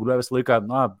susireguliuoja visą laiką,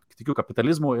 tikiu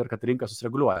kapitalizmu ir kad rinka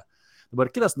susireguliuoja. Dabar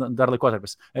kitas dar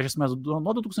laikotarpis. Iš esmės,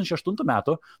 nuo 2008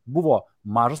 metų buvo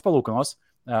mažos palūkanos,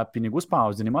 pinigų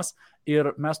spausdinimas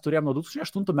ir mes turėjom nuo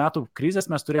 2008 metų krizės,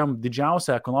 mes turėjom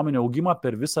didžiausią ekonominį augimą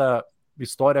per visą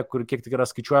istoriją, kur kiek tik yra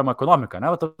skaičiuojama ekonomika, ne?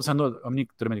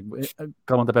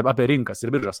 Kalbant apie rinkas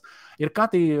ir biržas. Ir ką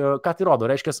tai rodo?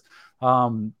 Reiškia,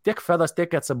 tiek Fedas,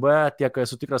 tiek ECB, tiek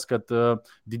esu tikras, kad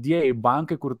didieji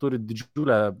bankai, kur turi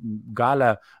didžiulę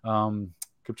galę,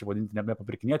 kaip čia vadinti,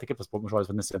 nepapirkinėti, kaip tas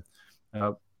žodis vadinasi?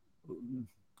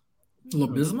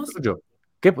 Lobizmas?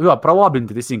 Kaip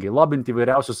pralobinti teisingai, lobinti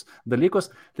įvairiausius dalykus,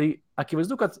 tai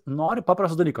akivaizdu, kad nori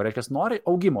paprasto dalyko, reiškia, nori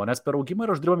augimo, nes per augimą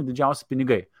yra uždirbami didžiausi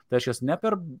pinigai. Tai reiškia, ne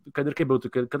per, kad ir kaip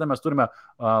būtų, kada mes turime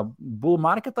bull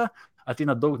marketą,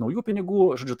 ateina daug naujų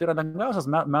pinigų, žodžiu, tai yra lengviausias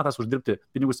metas uždirbti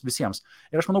pinigus visiems.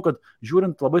 Ir aš manau, kad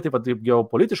žiūrint labai taip pat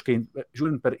geopolitiškai,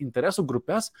 žiūrint per interesų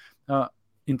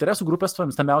grupės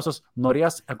stambiausios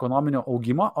norės ekonominio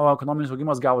augimo, o ekonominis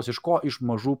augimas gavosi iš ko? Iš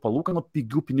mažų palūkanų,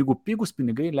 pigių pinigų. Pigus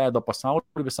pinigai leido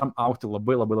pasauliui visam augti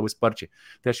labai, labai, labai sparčiai.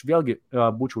 Tai aš vėlgi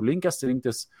būčiau linkęs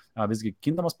rinktis visgi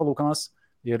kintamas palūkanas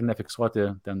ir nefiksuoti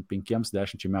ten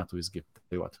 5-10 metų visgi.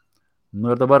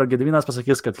 Ir dabar Gediminas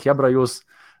pasakys, kad Hebra, jūs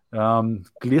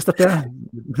klystate,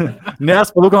 nes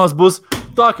palūkanos bus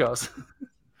tokios.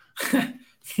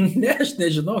 Ne, aš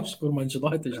nežinau, iš kur man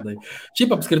žinoti, žinai.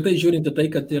 Šiaip apskritai žiūrinti tai,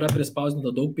 kad yra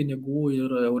prispausdinta daug pinigų ir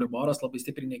Euriboras labai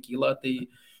stipriai nekyla, tai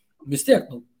vis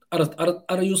tiek,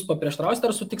 ar jūs paprieštrausite,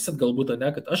 ar sutiksit galbūt,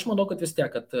 ne, kad aš manau, kad vis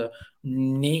tiek, kad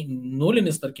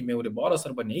nulinis, tarkime, Euriboras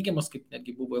arba neigiamas, kaip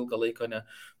netgi buvo ilgą laiką, ne,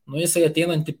 jisai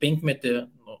ateinantį 5 metį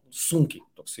sunkiai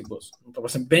toksai bus.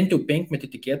 Bent jau 5 metį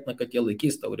tikėtina, kad jie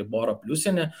laikys tą Euriborą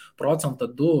pliusinę, 1%,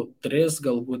 2, 3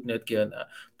 galbūt netgi, ne,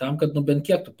 tam, kad bent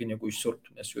kiek tų pinigų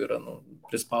išsiurbtų, nes jų yra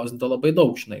prispausinta labai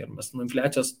daug, žinai, ir mes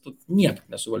infliacijos niekaip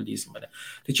nesuvaldysime. Ne.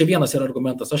 Tai čia vienas yra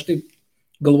argumentas. Aš taip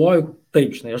galvoju,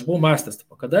 taip, žinai, aš buvau mąstęs,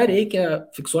 kada reikia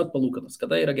fiksuoti palūkanas,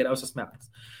 kada yra geriausias metas.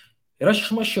 Ir aš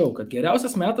išmašiau, kad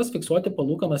geriausias metas fiksuoti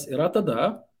palūkanas yra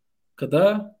tada, kada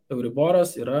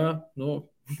Euriboras yra,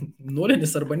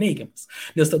 nulinis arba neigiamas,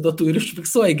 nes tada tu ir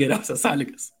išfiksuoji geriausias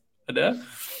sąlygas. Ne?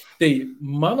 Tai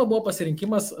mano buvo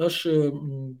pasirinkimas, aš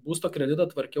būsto kreditą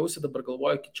tvarkiausi, dabar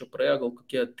galvoju, čia praėjo gal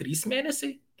kokie 3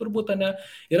 mėnesiai, turbūt, ne?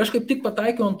 Ir aš kaip tik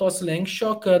pataikiau ant tos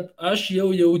lenkščio, kad aš jau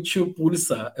jaučiu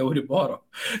pulsą Euriboro,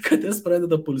 kad jis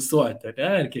pradeda pulsuoti, ne?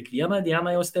 Ir kiekvieną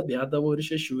dieną jau stebėdavau ir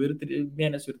 6, ir 3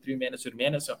 mėnesių, ir 3 mėnesių, ir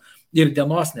mėnesio, ir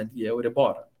dienos netgi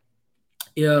Euriborą.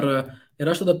 Ir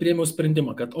aš tada priėmiau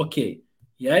sprendimą, kad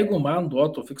jeigu man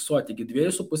duotų fiksuoti iki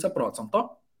 2,5%,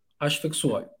 aš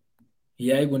fiksuoju.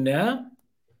 Jeigu ne,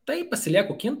 tai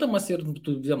pasilieku kintamas ir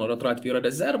vieno retro atveju yra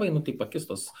rezervai, tai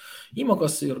pakistos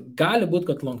įmokos ir gali būti,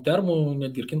 kad long termų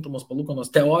netgi ir kintamos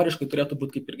palūkanos teoriškai turėtų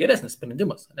būti kaip ir geresnis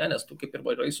sprendimas, ne? Nes tu kaip ir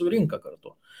važiuoji su rinka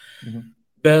kartu.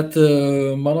 Bet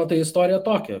mano tai istorija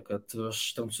tokia, kad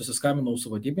aš ten susiskambinau su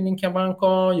vadybininkė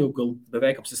banko, jau gal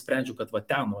beveik apsisprendžiu, kad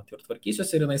ten ir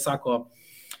tvarkysiuosi ir jinai sako,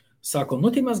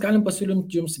 tai mes galim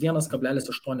pasiūlyti jums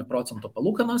 1,8%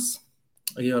 palūkanas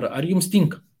ir ar jums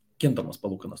tinka? Kintamos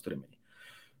palūkanas turime.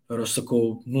 Ir aš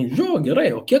sakau,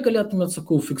 gerai, o kiek galėtumėt,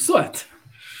 fiksuoti?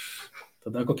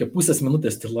 Tada kokia pusės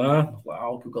minutės tyla,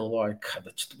 laukiu, galvoju,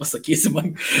 kada čia tu pasakysi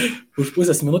man. Už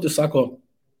pusės minutės sako,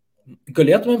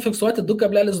 galėtumėm fiksuoti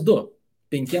 2,2,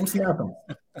 5 metams.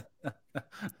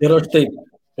 Ir aš taip,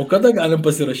 o kada galim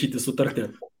pasirašyti sutartį?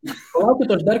 Palaukit,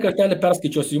 aš dar kartelį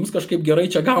perskaičiuosiu, jums kažkaip gerai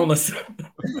čia gaunasi.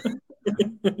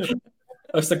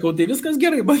 Aš sakau, tai viskas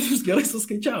gerai, man jūs gerai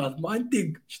suskaičiavot, man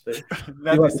tinka šitai.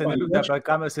 Net senelių, apie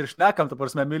ką mes ir šnekam, ta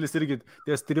prasme, Milis irgi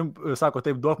ties 3, sako,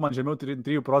 taip, duok man žemiau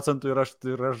 3% ir aš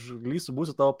lysiu,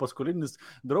 būsiu tavo paskolinis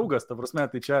draugas, ta prasme,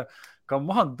 tai čia,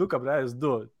 come on,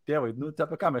 2,2, tėvai, tai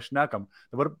apie ką mes šnekam.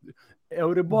 Dabar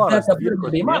Euriboras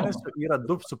 12 mėnesių yra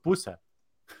 2,5.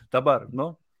 Dabar,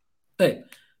 Taip,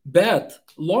 bet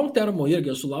long termų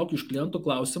irgi aš sulaukiu iš klientų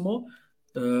klausimų,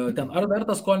 ten ar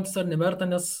verta skolintis ar neverta,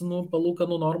 nes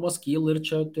palūkanų normos kyla ir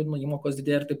čia įmokos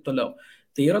didėja ir taip toliau.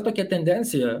 Tai yra tokia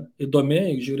tendencija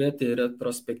įdomi, žiūrėti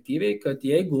retrospektyviai, kad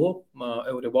jeigu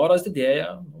Euriboras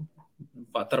didėja,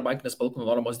 tarpbankinės palūkanų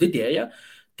normos didėja,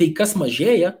 tai kas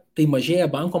mažėja, tai mažėja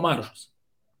banko maržos.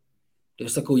 Tai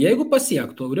sakau, jeigu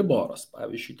pasiektų Euriboras,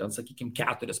 pavyzdžiui, ten sakykime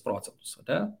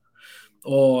 4%,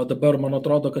 o dabar man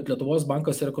atrodo, kad Lietuvos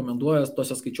bankas rekomenduoja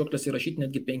tose skaičiuoklėse įrašyti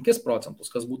netgi 5%,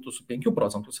 kas būtų su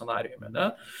 5% scenarijumi,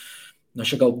 ne? Na,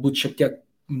 čia galbūt šiek tiek,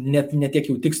 net tiek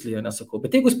jau tiksliai nesakau,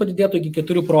 bet jeigu jis padidėtų iki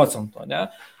 4%,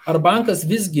 ne? Ar bankas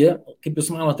visgi, kaip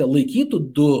jūs manote, laikytų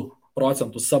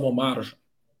 2% savo maržą?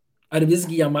 Ar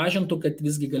visgi ją mažintų, kad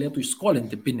visgi galėtų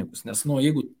išskolinti pinigus? Nes,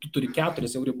 jeigu tu turi 4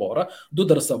 Euriborą, 2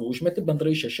 dar savo užmeti,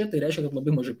 bendrai 6, tai reiškia, kad labai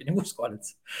mažai pinigų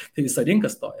skolinsi. Tai visa rinka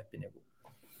stoja pinigų.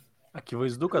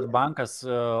 Akivaizdu, kad bankas,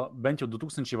 bent jau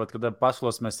 2000, kada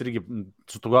paskolos mes irgi,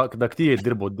 kada aktyviai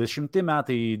dirbau, 10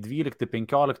 metai, 12,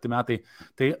 15 metai,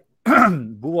 tai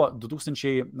buvo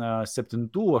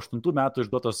 2007-2008 metų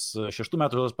išduotos, 6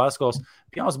 metų išduotos paskolos,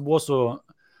 vienos buvo su,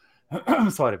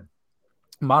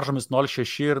 maržomis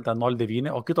 0,6 ir 0,9,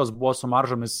 o kitos buvo su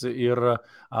maržomis ir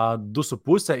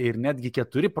 2,5 ir netgi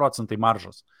 4%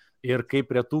 maržos. Ir kaip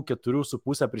prie tų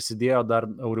 4,5 prisidėjo dar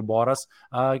Euriboras,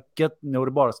 ne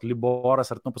Euriboras,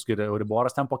 Liboras, ar paskui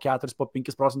Euriboras ten po 4, po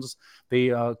 5%. Tai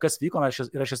kas vyko,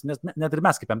 ir aš net ir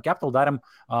mes kaip M-Capital darėm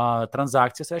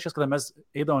transakcijas, reiškia, kada mes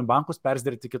eidavom į bankus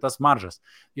persidaryti kitas maržas.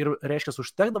 Ir reiškia,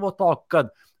 užtekdavo to,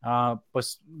 kad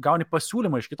gauni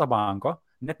pasiūlymą iš kito banko,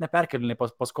 net neperkeliniai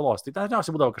paskolos. Tai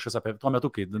dažniausiai būdavo kažkas apie tuo metu,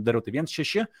 kai dariau tai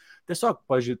 1,6, tiesiog,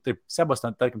 pavyzdžiui, taip, Sebas,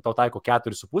 tarkim, tau taiko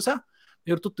 4,5,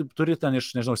 ir tu turi ten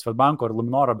iš, nežinau, Svetbanko ar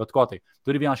Luminoro, bet ko tai,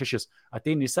 turi 1,6.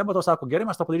 Ateini į Sebą, tau sako, gerai,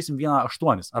 mes to padarysim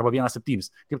 1,8 arba 1,7.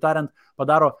 Kaip tariant,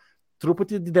 padaro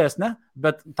truputį didesnė,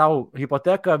 bet tau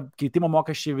hipoteka, keitimo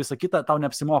mokesčiai, visa kita, tau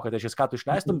neapsimoka. Tai šis, ką tu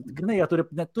išleistum, grinai,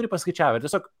 jie turi paskaičiavę. Ir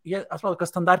tiesiog, jie, aš manau, kad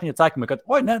standartiniai atsakymai, kad,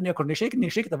 oi, ne, niekur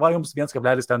neišeikite, va, jums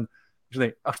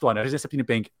 1,8 ar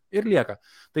 7,5 ir lieka.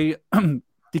 Tai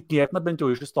tikėtina bent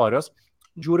jau iš istorijos,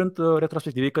 žiūrint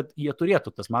retrospektyviai, kad jie turėtų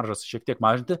tas maržas šiek tiek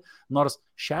mažinti, nors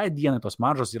šiai dienai tos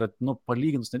maržos yra,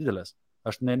 palyginus nedidelės.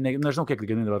 Aš nežinau, kiek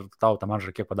tau tą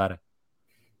maržą kiek padarė.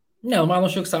 Ne, mano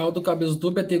šiek savo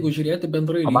 2,2, bet jeigu žiūrėti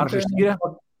bendrai... O maržą ištyrė?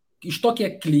 iš tokie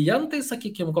klientai,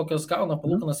 sakykime, kokios gauna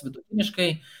palūkanas vidutiniškai,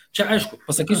 čia aišku,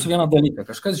 pasakysiu vieną dalyką,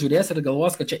 kažkas žiūrės ir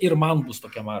galvos, kad čia ir man bus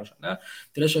tokia marža. Ne?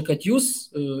 Tai reiškia, kad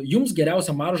jums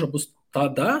geriausia marža bus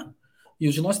tada,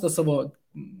 jūs žinosite savo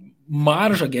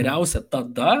maržą geriausia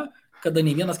tada, kada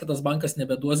nei vienas kitas bankas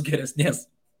nebeduos geresnės.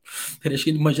 Tai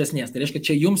reiškia mažesnės. Tai reiškia,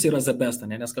 čia jums yra the best,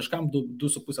 ne? Nes kažkam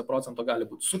 2,5% gali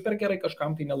būti super gerai,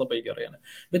 kažkam tai nelabai gerai. Ne?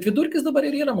 Bet vidurkis dabar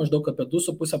ir yra maždaug apie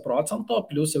 2,5%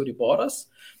 plus Euriboras.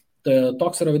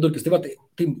 Toks yra vidurkis.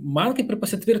 Tai man kaip ir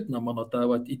pasitvirtina mano ta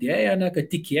idėja, ne, kad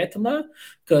tikėtina,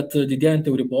 kad didėjant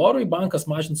Euriborui bankas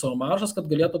mažins savo maržas, kad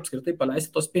galėtų apskritai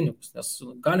paleisti tos pinigus, nes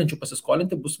galinčių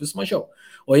pasiskolinti bus vis mažiau.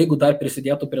 O jeigu dar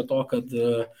prisidėtų prie to, kad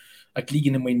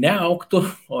atlyginimai neauktų,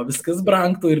 o viskas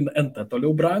brangtų ir NT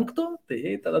toliau brangtų,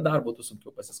 tai tada dar būtų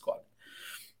sunkiau pasiskolinti.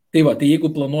 Tai jeigu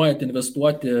planuojate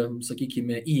investuoti,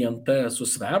 sakykime, į NT su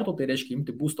svertu, tai reiškia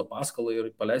imti būsto paskolą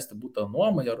ir paleisti būtą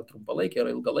nuomą, ar trumpalaikį,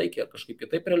 ar ilgalaikį, ar kažkaip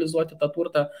kitaip realizuoti tą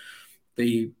turtą, tai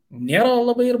nėra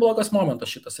labai ir blogas momentas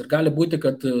šitas. Ir gali būti,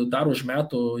 kad dar už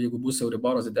metų, jeigu bus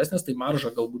Euriboras didesnis, tai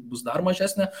marža galbūt bus dar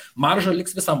mažesnė, marža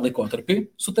liks visam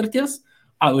laikotarpiui sutarties,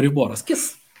 Euriboras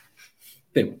kis.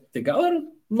 Taip, tai gal ir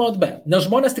not bad. Nes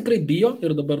žmonės tikrai bijo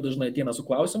ir dabar dažnai ateina su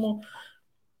klausimu,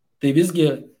 tai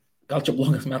visgi gal čia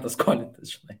blogas metas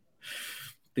skolintis, žinai.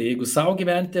 Tai jeigu savo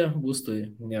gyventi,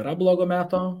 būstui nėra blogo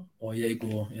meto, o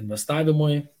jeigu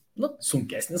investavimui,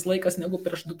 sunkesnis laikas negu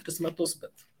prieš 2-3 metus,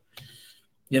 bet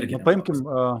irgi. Paimkim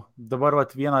dabar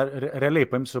vieną realiai,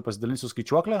 paimsiu, pasidalinsiu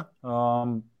skaičiuoklę.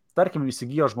 Tarkim,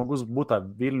 įsigijo žmogus būtą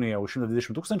Vilniuje už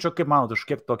 120 000, kaip manot, už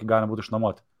kiek tokį galima būtų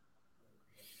išnuomoti?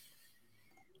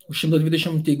 Už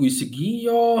 120, jeigu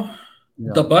įsigijo,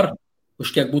 dabar už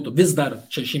kiek būtų, vis dar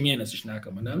čia šį mėnesį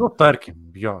išnekama, ne? Tarkim,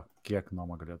 kiek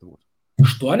nuoma galėtų būti?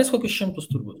 8 kokius 100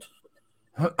 turbūt.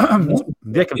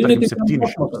 Dėkim, tarkim,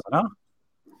 700, ne?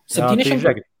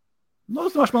 700?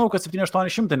 Aš manau, kad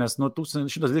 700-800, nes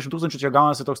 120 000 čia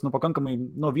gaunasi toks, pakankamai,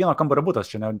 vieno kambario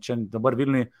butas, čia dabar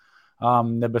Vilniui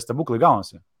nebestebuklai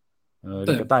gaunasi.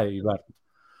 Reikia tai įvertinti.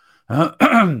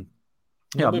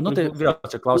 Tai vėl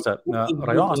čia klausia,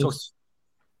 rajonas toks.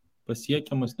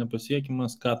 Pasiekiamas,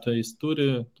 nepasiekiamas, ką to jis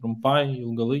turi, trumpai,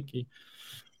 ilgalaikiai.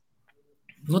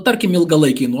 Tarkim,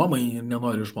 ilgalaikiai nuomai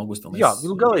nenori žmogus tenais.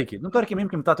 Ilgalaikiai. Tarkim,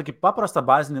 imkim tą tokį paprastą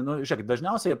bazinį, žiūrėkit,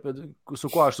 dažniausiai,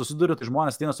 su kuo aš susiduriu, tai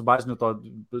žmonės ateina su baziniu to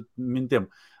mintim.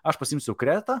 Aš pasimsiu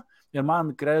kreditą ir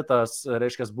man kreditas,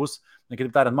 reiškia, bus,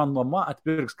 kitaip tariant, man nuoma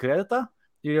atpirks kreditą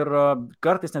ir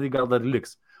kartais netgi gal dar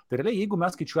liks. Tai realiai, jeigu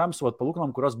mes skaičiuojam su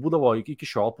palūkanom, kurios būdavo iki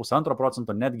šiol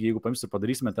 1,5%, netgi jeigu paimsim ir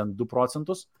padarysime ten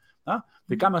 2%,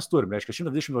 tai ką mes turim? Reiškia,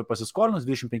 120 pasiskolinus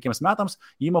 25 metams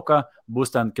įmoka bus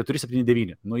ten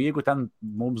 4,79. Jeigu ten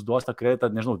mums duos tą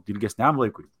kreditą, nežinau, ilgesniam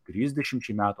laikui,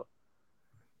 30 metų,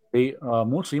 tai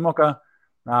mūsų įmoka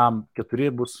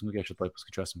 4 bus, kiek šitoj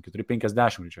paskaičiuosim,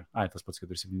 4,50 čia. Tas pats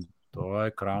 4,7.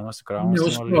 Toj, kraunasi.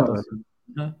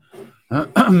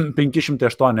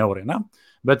 508 eurai, ne?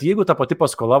 Bet jeigu ta pati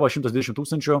paskola va 120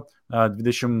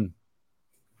 000,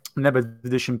 nebe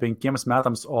 25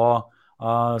 metams, o,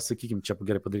 sakykime, čia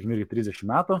gerai padarykime irgi 30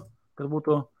 metų, kad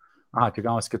būtų, čia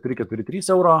gaunasi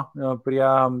 4,43 euro prie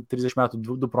 30 metų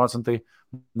 2%,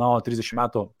 o 30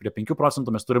 metų prie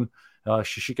 5% mes turim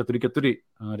 6,44,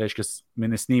 reiškia,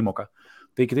 mėnesinį įmoką.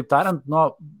 Tai kitaip tariant,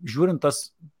 žiūrint tas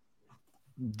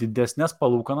didesnės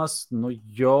palūkanas,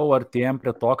 jau artėjom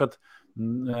prie to, kad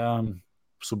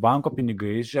su banko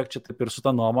pinigais, žiūrėk, čia taip ir su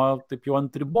ta nuoma, taip jau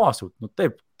ant ribos.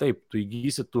 Taip, tu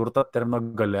įgysi turtą termino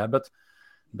gale,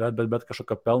 bet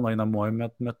kažkokio pelno einamuoju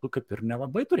metu kaip ir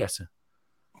nelabai turėsi.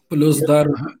 Plus dar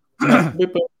labai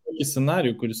tokį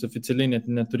scenarijų, kuris oficialiai net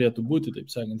neturėtų būti,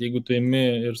 taip sakant. Jeigu tu imi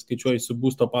ir skaičiuoji su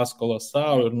būsto paskolą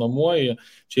savo ir nuomoji,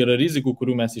 čia yra rizikų,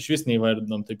 kurių mes iš vis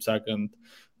neįvardinam, taip sakant.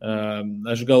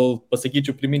 Aš gal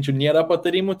pasakyčiau, priminčiau, nėra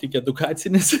patarimų, tik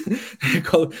edukacinis,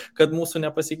 kad mūsų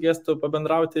nepasigėstų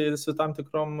pabendrauti su tam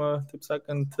tikrom, taip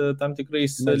sakant, tam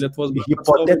tikrais Lietuvos bankų.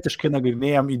 Hipotetiškai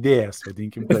nagrinėjom idėjas,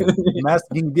 vadinkim. Mes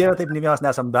gink-dieve taip ne vienas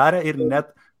nesam darę ir net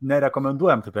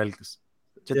nerekomenduojam taip elgtis.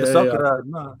 Čia tiesiog yra,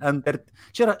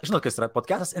 čia yra, žinot, kas yra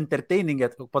podcastas, entertaining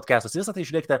podcastas, visą tai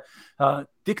žiūrėkite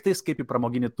tik tais kaip į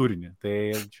pramoginį turinį. Tai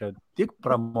čia tik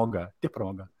pramoga.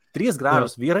 3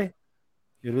 gražus vyrai.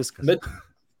 Ir viskas. Bet,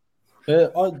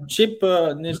 o šiaip,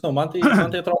 nežinau, man tai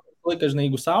atrodo laikas, žinai,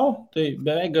 jeigu savo, tai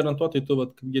beveik garantuotai tu,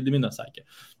 kaip Gediminas sakė,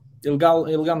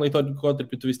 ilgam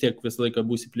laikotarpį tu vis tiek visą laiką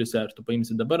būsi pliuse, ar tu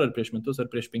paimsi dabar, ar prieš metus, ar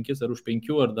prieš 5, ar už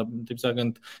 5, ar taip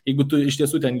sakant, jeigu tu iš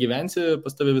tiesų ten gyvensi,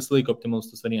 pas tave visą laiką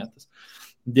optimalus tas variantas.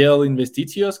 Dėl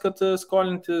investicijos, kad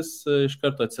skolintis, iš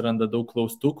karto atsiranda daug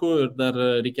klaustukų ir dar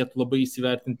reikėtų labai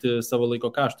įsivertinti savo laiko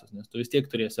kaštus, nes tu vis tiek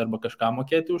turėsi arba kažką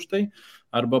mokėti už tai,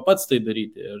 arba pats tai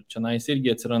daryti. Ir čia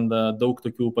irgi atsiranda daug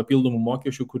tokių papildomų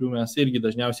mokesčių, kurių mes irgi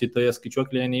dažniausiai toje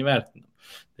skaičiuoklėje neįvertinam.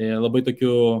 Tai labai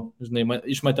tokių,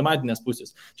 iš matematinės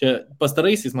pusės. Čia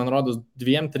pastaraisiais, man rodos,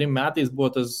 2-3 metais buvo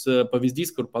tas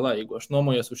pavyzdys, kur jeigu aš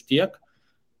nuomojas už tiek,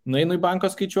 nueinu į banko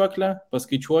skaičiuoklę,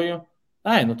 paskaičiuoju,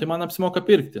 tai man apsimoka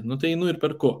pirkti, tai ir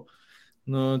perku.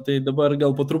 Tai dabar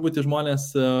gal po truputį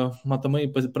žmonės matomai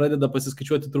pradeda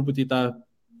pasiskaičiuoti truputį tą,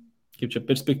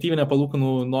 perspektyvinę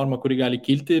palūkanų normą, kuri gali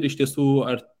kilti ir iš tiesų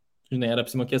ar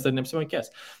apsimokės ar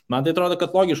neapsimokės. Man tai atrodo,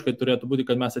 kad logiškai turėtų būti,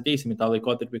 kad mes ateisim į tą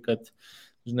laikotarpį, kad,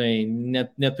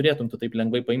 neturėtum tu taip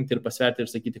lengvai paimti ir pasverti ir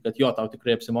sakyti, kad tau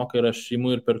tikrai apsimoka ir aš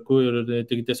imu ir perku ir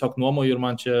tiesiog nuomoju ir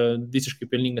man čia visiškai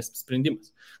pelningas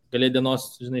sprendimas. Galė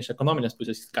dienos, iš ekonominės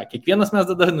pusės, kiekvienas mes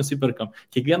tada nusipirkam,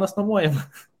 kiekvienas nuomojam.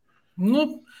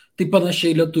 Tai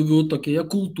panašiai lietuvių tokioje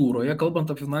kultūroje,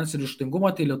 kalbant apie finansinį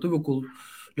raštingumą, tai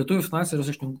lietuvių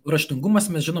finansinis raštingumas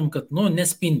mes žinom, kad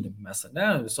nespindim mes,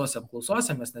 visose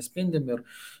apklausose mes nespindim ir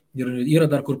yra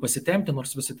dar kur pasitempti,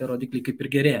 nors visi tie rodikliai kaip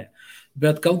ir gerėja.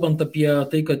 Bet kalbant apie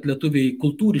tai, kad lietuviai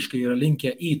kultūriškai yra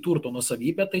linkę į turto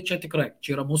nuosavybę, tai čia tikrai,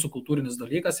 čia yra mūsų kultūrinis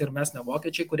dalykas ir mes ne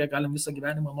vokiečiai, kurie galim visą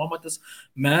gyvenimą nuomotis,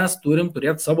 mes turim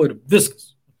turėti savo ir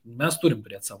viskas. Mes turim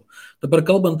turėti savo. Dabar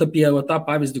kalbant apie tą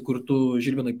pavyzdį, kur tu,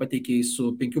 Žilvinai, pateikiai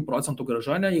su 5%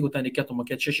 gražonė, jeigu ten reikėtų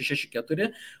mokėti 664,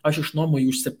 aš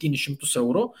išnuomoju už 700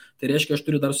 eurų, tai reiškia, aš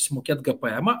turiu dar susimokėti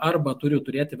GPM, arba turiu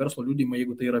turėti verslo liudijimą,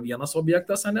 jeigu tai yra vienas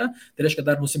objektas, tai reiškia,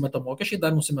 dar nusimeta mokesčiai,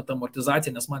 dar nusimeta amortizacija,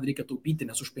 nes man reikia taupyti,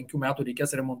 nes už 5 metų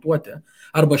reikės remontuoti,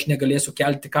 arba aš negalėsiu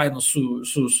kelti kainos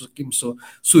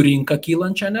su rinka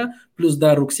kylančia, plus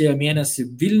dar rugsėjo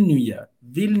mėnesį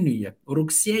Vilniuje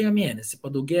rugsėjo mėnesį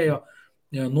padaugėjo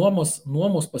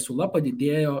nuomos pasiūla,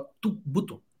 padidėjo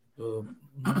butų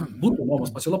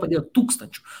nuomos pasiūla padidėjo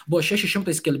 1000. Buvo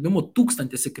 600 skelbimų,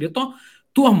 1000 įkrito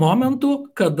tuo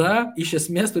momentu, kada iš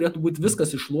esmės turėtų būti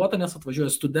viskas iššluota, nes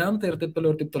atvažiuoja studentai ir taip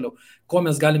toliau ir taip toliau. Ko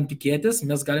mes galim tikėtis?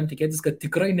 Mes galim tikėtis, kad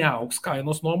tikrai neaugs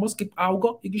kainos nuomos, kaip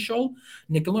augo iki šiol.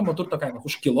 Nekilnojamo turto kainos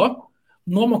užkilo.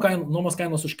 Nuomos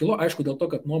kainos užkilo, aišku, dėl to,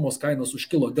 kad nuomos kainos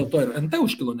užkilo, dėl to ir NT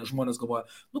užkilo, nes žmonės galvoja,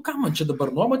 ką man čia dabar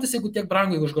nuomotis, jeigu tiek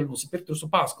brangiai, jeigu aš galiu nusipirkti ir su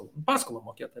paskolą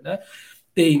mokėti,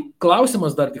 Tai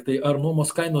klausimas dar tik tai, ar nuomos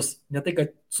kainos ne tai,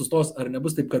 kad sustos, ar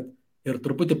nebus taip, kad ir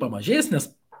truputį pamažės, nes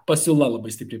pasiūla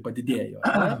labai stipriai padidėjo.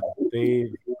 Tai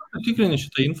tikrini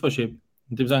šitą info šiaip,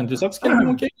 taip sakant, tiesiog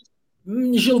skelbimų kiekis.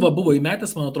 Žilva buvo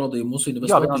įmetęs, man atrodo, į mūsų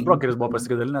investuotojų. Vienas brokeris buvo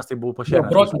pasidalinęs, tai buvo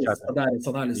pašėręs. Brokeris padarė,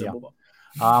 analizė buvo.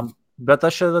 Bet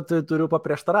aš turiu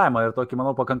paprieštaravimą ir tokį,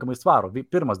 manau, pakankamai svarų.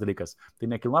 Pirmas dalykas, tai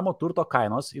nekilnojamo turto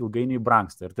kainos ilgainiui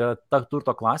brangsta. Ir tai yra ta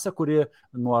turto klasė, kuri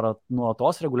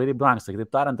nuolatos reguliariai brangsta.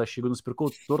 Kitaip tariant, aš jeigu nusipirkau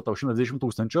turtą už 120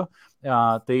 000,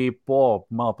 tai po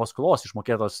mano paskolos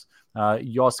išmokėtos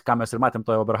jos, ką mes ir matėm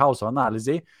toje Oberhauso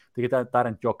analizėje, tai kitaip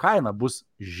tariant, jo kaina bus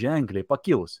ženkliai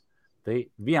pakilus. Tai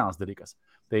vienas dalykas.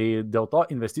 Tai dėl to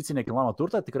investicija į nekilnojamą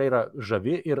turtą tikrai yra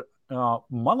žavi ir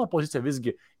mano pozicija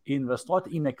visgi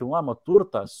investuoti į nekilnojamą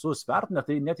turtą su svertu,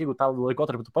 tai net jeigu tą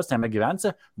laikotarpį tu pats jame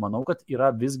gyvensi, manau, kad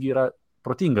visgi yra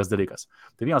protingas dalykas.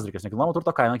 Tai vienas dalykas, nekilnojamo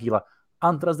turto kaina kyla.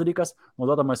 Antras dalykas,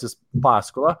 naudodamasis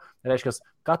paskolą, reiškia,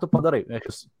 ką tu padarai?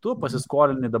 Reiškia, tu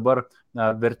pasiskolini dabar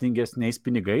vertingesniais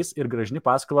pinigais ir gražini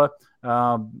paskolą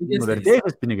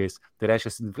nuvertėjais pinigais. Tai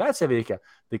reiškia, infliacija veikia.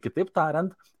 Tai kitaip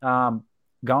tariant,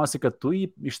 gaunasi, kad tu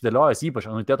išdėliojęs ypač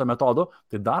anuiteto metodu,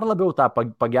 tai dar labiau tą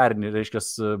pagerini, reiškia,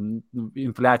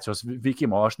 infliacijos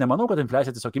veikimo. Aš nemanau, kad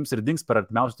infliacija tiesiog ims ir dings per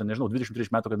artimiausius,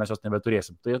 20-30 metų, kad mes jos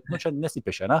nebeturėsim. Tai čia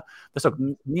nesipešia, Tiesiog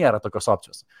nėra tokios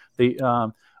opcijos. Tai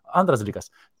antras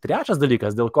dalykas. Trečias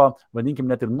dalykas, dėl ko, vadinkim,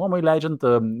 net ir nuomai leidžiant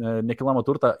nekilnojamą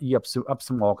turtą, jį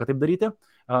apsimoka taip daryti.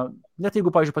 Net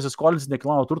jeigu, pavyzdžiui, pasiskolinsi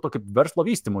nekilnojamo turto kaip verslo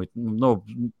vystymui,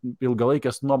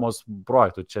 ilgalaikės nuomos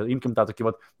projektų, čia imkim tą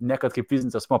tokį, ne kad kaip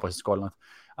fizinis asmuo pasiskolinant.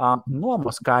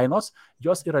 Nuomos kainos,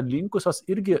 jos yra linkusios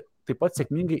irgi taip pat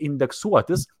sėkmingai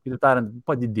indeksuotis, ir tariant,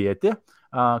 padidėti,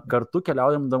 kartu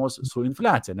keliaujamos su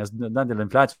infliacija, nes dėl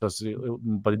infliacijos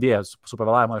padidėja su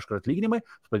pavėlavimu, aišku, atlyginimai,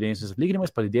 su padidėjusiais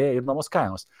atlyginimais padidėja ir nuomos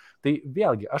kainos. Tai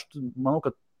vėlgi, aš manau,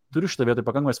 kad turiu šitą vietą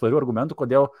pakankamai svarių argumentų,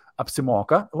 kodėl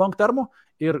apsimoka long termų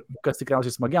ir kas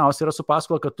tikriausiai smagiausia yra su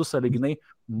paskola, kad tu sąlyginai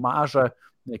mažą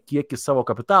kiekį savo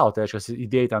kapitalo, tai reiškia,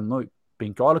 įdėjai ten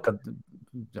 15,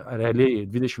 realiai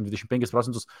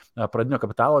 20-25% pradinio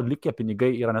kapitalo, likę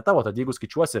pinigai yra ne tavo, tad jeigu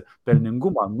skaičiuosi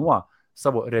pelningumą nuo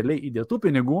savo realiai įdėtų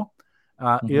pinigų,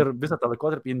 ir visą tą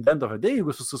laikotarpį indento vedėjai,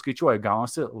 jeigu suskaičiuoji,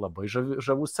 gaunasi labai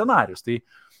žavus scenarius. Tai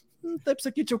taip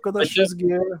sakyčiau, kad aš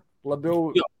visgi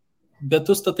labiau... Bet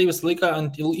tu statai visą laiką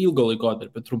ant ilgo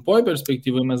laikotarpio. Trumpoje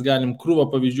perspektyvoje mes galim krūvą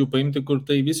pavyzdžių paimti, kur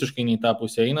tai visiškai nei tą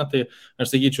pusę eina. Tai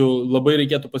aš sakyčiau, labai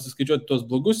reikėtų pasiskaičiuoti tos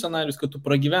blogus scenarius, kad tu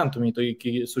pragyventumai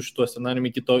su šituo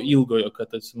scenariumi iki to ilgojo,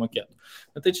 kad atsimokėtų.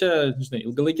 Bet tai čia, žinai,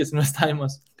 ilgalaikis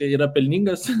investavimas, kai yra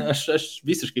pelningas, aš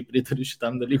visiškai pritariu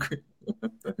šitam dalykui.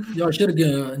 Jo, aš irgi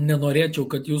nenorėčiau,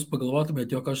 kad jūs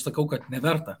pagalvotumėte, jog aš sakau, kad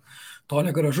neverta. To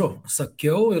negražu.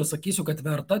 Sakiau ir sakysiu, kad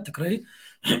verta tikrai.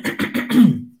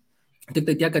 Tik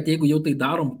tai tiek, kad jeigu jau tai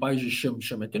darom, pavyzdžiui,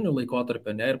 šiuometiniu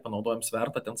laikotarpiu, ir panaudojam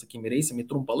svertą, ten, sakykime, ir eisim į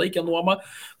trumpalaikę nuomą,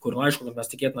 kur, aišku, kad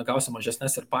mes tikėtina gausim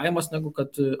mažesnės ir pajamas, negu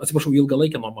kad,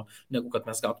 ilgalaikę nuomą, negu kad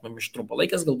mes gautumėm iš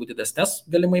trumpalaikės, galbūt didesnės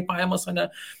galimai pajamas, ne,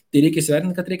 tai reikia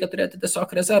įsivertinti, kad reikia turėti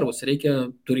tiesiog rezervus, reikia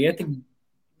turėti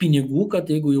pinigų,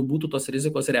 kad jeigu jau būtų tos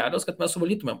rizikos realios, kad mes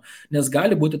suvalytumėm. Nes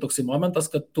gali būti toksai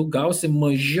momentas, kad tu gausi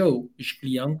mažiau iš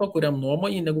kliento, kuriam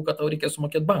nuomoji, negu kad tau reikės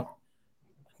sumokėti bankui.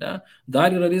 Ne?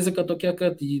 Dar yra rizika tokia,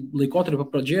 kad laikotarpio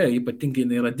pradžioje ypatingai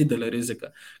yra didelė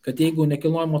rizika, kad jeigu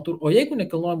nekilnojamo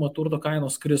turto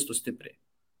kainos kristų stipriai,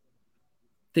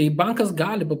 tai bankas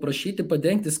gali paprašyti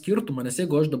padengti skirtumą, nes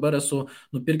jeigu aš dabar esu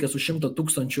nupirkęs už 100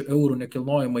 000 eurų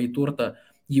nekilnojamą į turtą,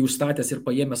 jį užstatęs ir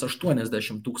paėmęs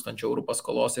 80 000 eurų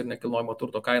paskolos ir nekilnojamo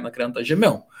turto kaina krenta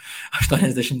žemiau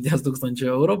 80 000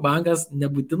 eurų, bankas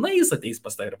nebūtinai jis ateis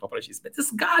pas tai ir paprašys, bet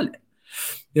jis gali.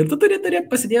 Ir tu turi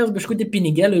pasidėjęs biškutį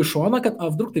pinigėlį iš šoną, kad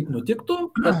avdruk taip nutiktų,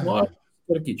 kad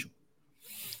tvarkyčiau.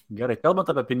 Gerai,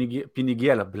 kalbant apie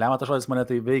pinigėlę, blema, tas žodis mane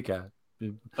tai veikia.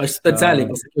 Aš specialiai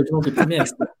pasakiau, žinau, kaip tu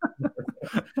mėgsti.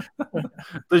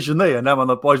 Tu žinai, ne,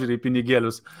 mano požiūrį į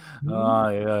pinigėlius.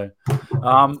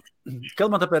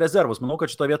 Kalbant apie rezervus, manau, kad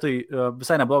šito vietoj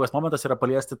visai neblogas momentas yra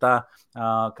paliesti tą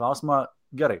klausimą.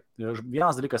 Gerai,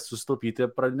 vienas dalykas susitaupyti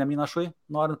pradiniam įnašui,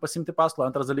 norint pasimti paskolą,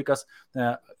 antras dalykas,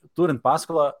 turint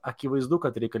paskolą, akivaizdu,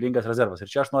 kad reikalingas rezervas.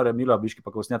 Ir čia aš noriu Emilio biškį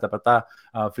paklausinėti apie tą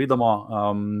Freedomo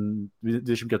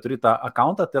 24 tą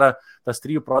accountą, tai yra tas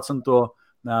 3%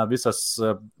 visas,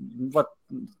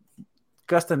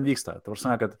 kas ten vyksta. Tai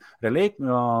prasme, kad realiai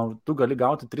tu gali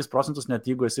gauti 3%,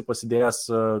 net jeigu esi pasidėjęs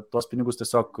tos pinigus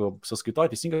tiesiog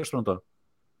sąskaitoje, teisingai aš suprantu?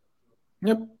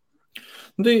 Yep.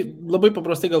 Tai labai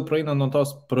paprastai gal praeina nuo tos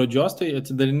pradžios, tai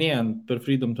atsidarinėjant per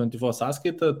Freedom 24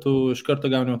 sąskaitą, tu iš karto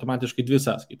gauni automatiškai dvi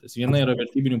sąskaitas. Viena yra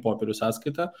vertybinių popierių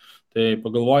sąskaita, tai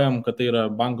pagalvojam, kad tai yra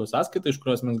banko sąskaita, iš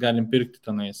kurios mes galim pirkti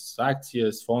tenais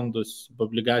akcijas, fondus,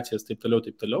 obligacijas, taip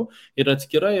toliau. Ir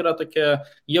atskira yra tokia,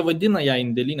 jie vadina ją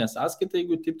indėlinę sąskaitą,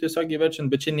 jeigu taip tiesiog įverčiant,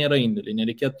 bet čia nėra indėlį,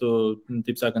 nereikėtų,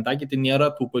 taip sakant, taikyti,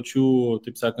 nėra tų pačių,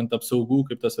 taip sakant, apsaugų,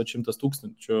 kaip tas 100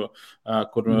 000,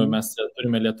 kur mes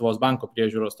turime Lietuvos banko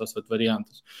priežiūros tos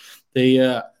variantus. Tai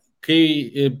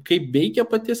kaip veikia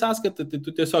pati sąskaita, tai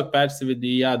tu tiesiog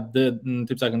persivedi ją,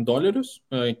 taip sakant, dolerius,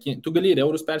 tu gali ir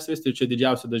eurus persivesti, ir čia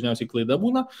dažniausiai klaida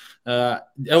būna.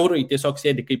 Eurai tiesiog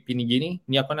sėdi kaip piniginiai,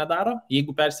 nieko nedaro.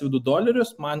 Jeigu persivedu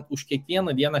dolerius, man už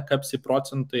kiekvieną dieną kapsi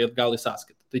procentai atgal į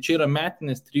sąskaitą. Tai čia yra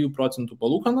metinės 3%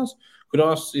 palūkanos,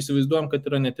 kurios įsivaizduojam, kad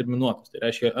yra neterminuotos. Tai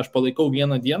reiškia, aš palaikau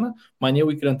vieną dieną, man jau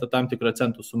įkrenta tam tikrą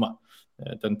centų suma.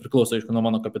 Ten priklauso, aišku, nuo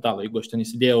mano kapitalo. Jeigu aš ten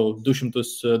įsidėjau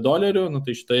 $200,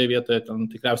 tai šitoje vietoje ten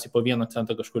tikriausiai po 1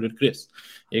 centą kažkur ir kris.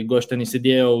 Jeigu aš ten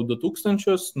įsidėjau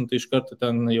 2000, tai iš karto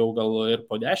ten jau gal ir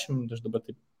po 10, aš dabar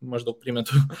taip maždaug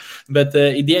primetu. Bet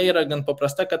idėja yra gan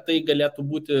paprasta, kad tai galėtų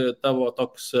būti tavo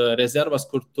toks rezervas,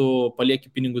 kur tu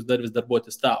palieki pinigus dar vis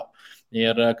darbuotis tau.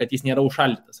 Ir kad jis nėra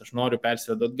užšaldytas. Aš noriu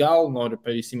persivedu atgal, noriu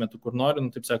įsimetu kur noriu,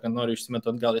 taip sakant, noriu išsimetu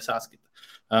atgal į sąskaitą.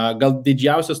 Gal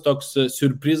didžiausias toks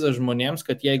siurprizas žmonėms,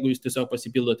 kad jeigu jūs tiesiog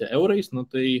pasipildote eurais,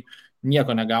 tai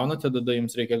nieko negaunate, tada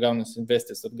jums reikia gaunas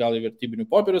investis atgal į vertybinių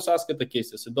popierių sąskaitą,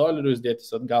 keistis į dolerius, dėtis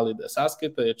atgal į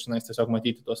sąskaitą ir čia tiesiog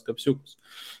matyti tos kapsiukus.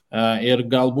 Ir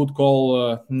galbūt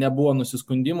kol nebuvo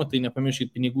nusiskundimų, tai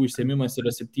nepamirškit, pinigų išsiėmimas yra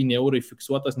 7 eurai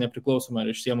fiksuotas, nepriklausomai ar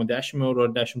išsiėmu 10 eurų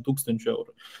ar 10 000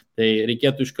 eurų. Tai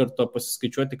reikėtų iš karto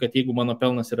pasiskaičiuoti, kad jeigu mano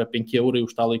pelnas yra 5 eurai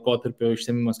už tą laikotarpio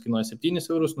išsiėmimas kainuoja 7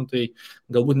 eurus, tai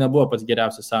galbūt nebuvo pats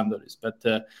geriausias sandoris. Bet,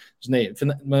 žinai,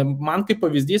 man kaip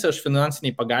pavyzdys, aš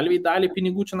finansiniai pagalviai dalį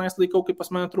pinigų čia laikau, kaip pas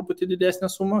mane truputį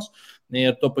didesnės sumos.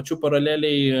 Ir tuo pačiu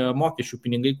paraleliai mokesčių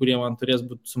pinigai, kurie man turės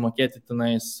būti sumokėti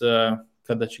tenais,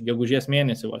 kada čia gegužės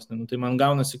mėnesį vos. Tai man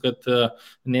gaunasi, kad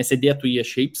nesėdėtų jie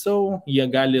šiaip savo, jie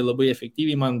gali labai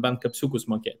efektyviai man bent kapsiukus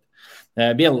mokėti.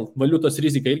 Vėl valiutos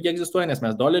rizika irgi egzistuoja, nes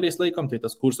mes doleriais laikom, tai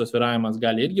tas kurso svyravimas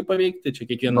gali irgi paveikti. Čia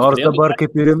kiekvienas nors dabar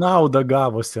kaip ir į naudą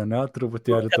gavosi, ne,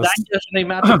 truputėlį. Kadangi aš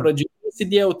metų pradžioje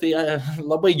įsidėjau, tai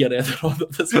labai gerai atrodo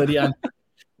tas variantas.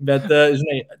 Bet,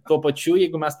 žinai, tuo pačiu,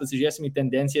 jeigu mes pasižiūrėsim į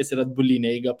tendencijas ir atbulinę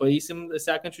eigą paeisim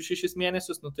sekančius 6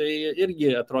 mėnesius, nu, tai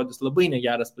irgi atrodys labai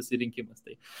negeras pasirinkimas.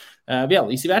 Tai vėl,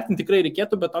 įsivertinti tikrai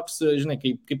reikėtų, bet toks, žinai,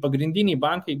 kaip pagrindiniai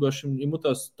bankai, jeigu aš imu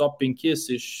tos top 5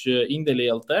 iš indėliai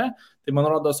LT, tai man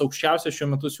rodos aukščiausia šiuo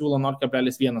metu siūlo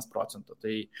 0,1%.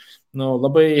 Tai, nu,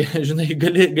 labai, žinai,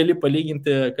 gali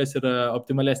palyginti, kas yra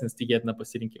optimalesnis tikėtina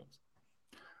pasirinkimas.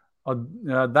 O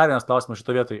dar vienas klausimas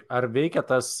šito vietoj. Ar veikia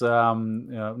tas,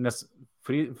 nes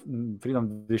Freedom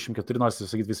 24, nors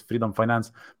sakyti vis Freedom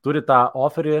Finance, turi tą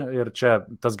offerį ir čia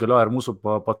tas galioja ir mūsų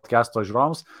podcast'o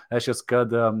žiūrovams, reiškia, kad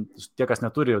tie, kas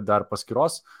neturi dar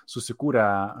paskyros, susikūrę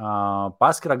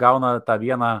paskyrą, gauna tą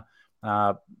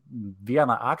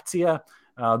vieną akciją.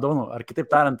 Daunu, ar kitaip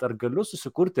tariant, ar galiu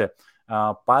susikurti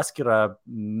paskyrą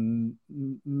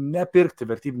nepirkti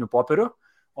vertybinių popierių,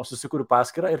 o susikūriu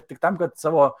paskyrą ir tik tam, kad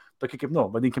savo, tokį kaip,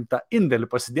 vadinkim, tą indėlį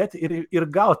pasidėti ir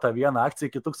gauti tą vieną akciją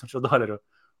iki $1000.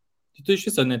 Tai tu iš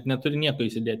viso net neturi nieko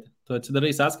įsidėti. Tu atsidarai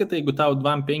sąskaitą, jeigu tau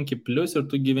 25 plus ir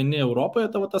tu gyveni Europoje,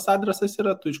 tavo tas adresas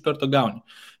yra, tu iš karto gauni.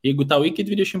 Jeigu tau iki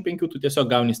 25, tu tiesiog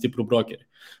gauni stiprų brokerį.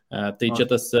 Tai čia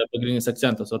tas pagrindinis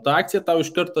akcentas. O ta akcija tau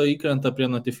iš karto įkrenta prie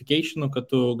notificationų, kad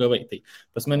tu gavai. Tai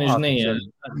pas mane, žinai,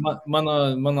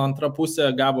 mano antra pusė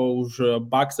gavo už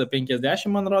 $50,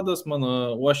 man rodos,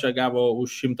 mano uošė gavo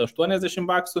už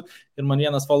 $180 ir man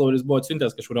vienas followeris buvo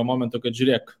atsiuntęs kažkurio momentu, kad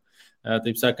žiūrėk,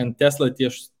 taip sakant, Tesla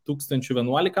ties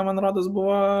 1011, man rodos,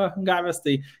 buvo gavęs,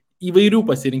 tai įvairių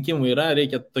pasirinkimų yra,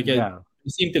 reikia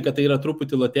prisimti, kad tai yra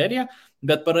truputį loterija,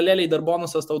 bet paraleliai dar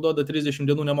bonusas tau duoda 30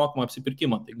 dienų nemokamą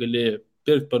apsipirkimą, tai gali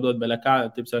pirkti, parduoti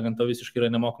beleką, taip sakant, tau visiškai yra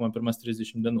nemokama pirmas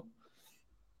 30 dienų.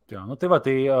 Ja, nu tai va,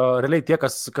 tai realiai tie,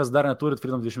 kas dar neturit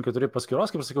Freedom 24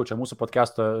 paskyros, kaip sakiau, čia mūsų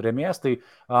podcast'o rėmėjas, tai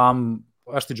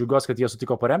aš tai džiaugiuosi, kad jie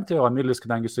sutiko paremti, o Emilis,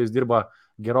 kadangi su jais dirba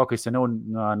gerokai seniau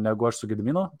negu aš su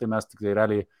Gediminu, tai mes tik tai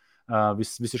realiai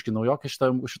visiškai naujokai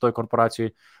šitoj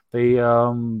korporacijai. Tai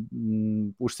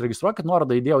užsiregistruokit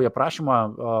nuorodą, įdėjau į aprašymą,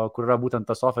 kur yra būtent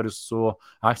tas oferis su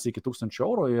akcija iki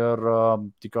 $1000 ir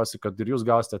tikiuosi, kad ir jūs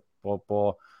gausite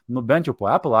bent jau po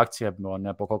Apple akciją, o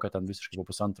ne po kokią ten visiškai po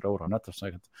 €1,5, net aš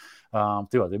sakant.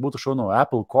 Tai va, tai būtų šaunu,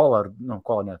 Apple call ar,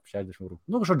 call ne, €60.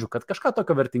 Žodžiu, kad kažką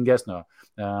tokio vertingesnio,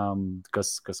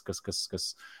 kas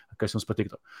jums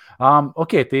patiktų.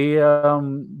 Ok, tai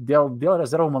dėl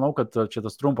rezervų manau, kad čia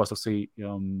tas trumpas toksai,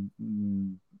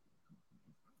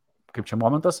 kaip čia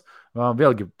momentas,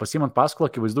 vėlgi, pasimant paskolą,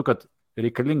 akivaizdu, kad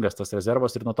reikalingas tas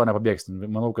rezervas ir nuo to nepabėgs.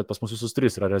 Manau, kad pas mus visus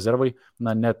 3 yra rezervai,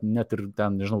 net ir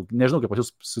ten, nežinau kaip pas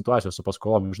jūs situacijos su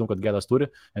paskolom, žinau, kad Gedas turi,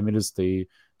 Emilis, tai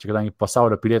čia kadangi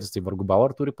pasaulio pilietis, tai vargu bau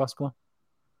ar turi paskolą?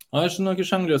 Aš, žinok,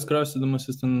 iš Anglijos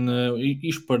kraustydamasis ten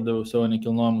išpardaviau savo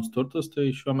nekilnojamus turtus,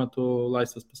 tai šiuo metu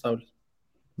laisvas pasaulis.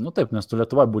 Nu taip, nes tu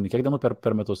Lietuvoje būni, kiek dienų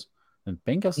per metus?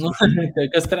 5? Nu,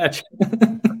 kas trečia.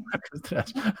 Kas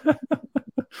trečia.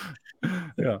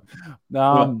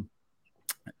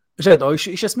 Žiūrėt, o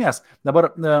iš esmės,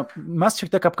 dabar mes šiek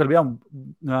tiek apkalbėjom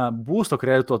būsto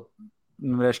kredito,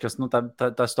 reiškia,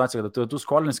 ta situacija, kad tu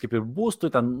skolinis kaip ir būstų,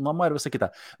 ten nuoma ir visa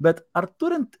kita. Bet ar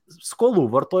turint skolų,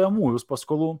 vartojamųjų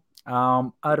paskolų,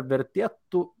 ar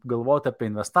vertėtų galvoti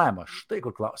apie investavimą? Štai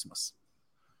kur klausimas.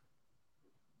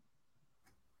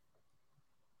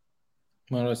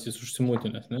 Maras jis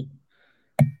užsimūtinės, ne?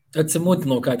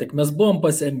 Atsimūtinau ką tik. Mes buvom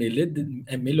pas Emilio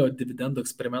dividendų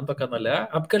eksperimento kanale,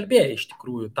 apkalbėję iš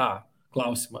tikrųjų tą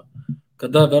klausimą,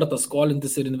 kada verta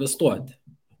skolintis ir investuoti.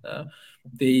 Ne?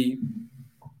 Tai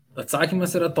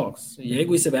atsakymas yra toks.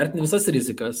 Jeigu įsivertini visas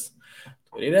rizikas,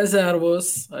 turi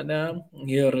rezervus, ne?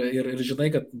 Ir žinai,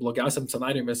 kad blogiausiam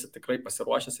scenarijui esi tikrai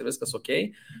pasiruošęs ir viskas ok,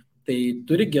 tai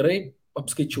turi gerai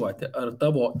apskaičiuoti, ar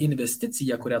tavo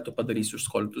investicija, kurią tu padarysi už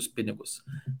skolintus pinigus,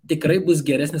 tikrai bus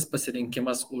geresnis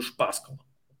pasirinkimas už paskolą.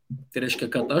 Tai reiškia,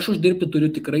 kad aš uždirbti turiu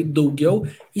tikrai daugiau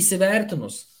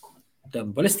įsivertinus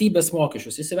ten valstybės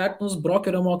mokesčius, įsivertinus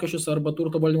brokerio mokesčius arba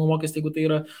turto valdymo mokestį, jeigu tai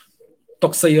yra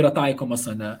toksai yra taikomas,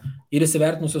 ne, ir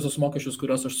įsivertinus visus mokesčius,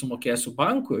 kuriuos aš sumokėsiu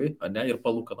bankui, ne, ir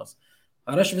palūkanas.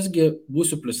 Ar aš visgi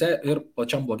būsiu pliuse ir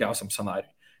pačiam blogiausiam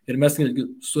scenarijui. Ir mes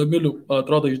su Emiliu,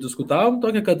 atrodo, išdiskutavom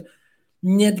tokį, kad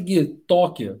netgi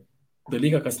tokį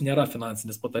dalyką, kas nėra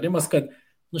finansinis patarimas, kad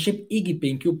šiaip iki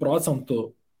 5%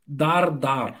 dar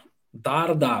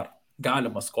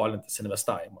galima skolintis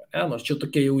investavimo. Ne? Nors čia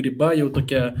tokia jau riba, jau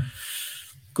tokia,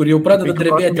 kur jau pradeda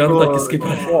drebėti antakis kaip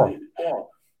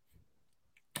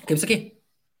Kaip sakai?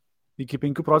 Iki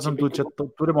 5% čia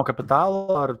turimo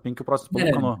kapitalo ar 5%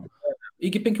 palūkanų?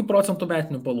 Iki 5%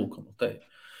 metinių palūkanų, tai.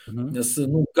 Nes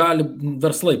gali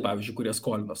verslai, pavyzdžiui, kurie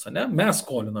skolinas, ne? Mes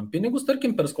skolinam pinigus,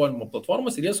 tarkim, per skolinimo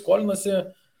platformas ir jie skolinasi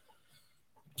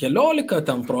keliolika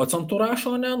ten procentų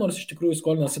rašo, ne, nors iš tikrųjų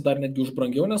skolinasi dar netgi už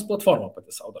brangiau, nes platforma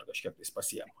pati savo dar kažkiek tais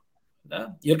pasiema. Ne?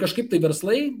 Ir kažkaip tai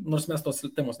verslai, nors mes tos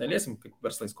temos neliesim, kaip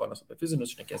verslai skolinasi apie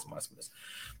fizinius, šnekėsim asmenis,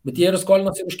 bet jie ir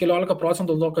skolinasi už 14%,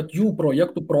 dėl to, kad jų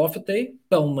projektų profitai,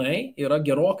 pelnai yra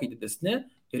gerokai didesni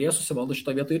ir jie susivaldo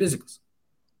šito vietoj rizikas.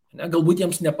 Ne? Galbūt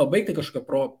jiems nepabaigti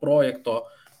kažkokio projekto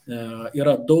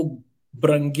yra daug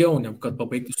brangiau, negu kad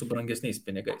pabaigti su brangesniais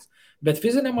pinigais. Bet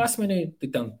fiziniam asmeniai,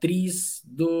 tai ten 3,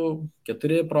 2,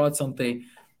 4%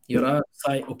 yra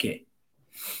visai ok.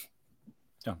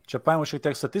 Ja, čia paėmų šiek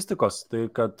tiek statistikos, tai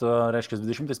kad, reiškia,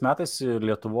 20 metais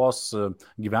Lietuvos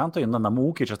gyventojai,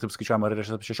 namų ūkiai, čia taip skaičiuojama,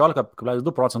 reiškia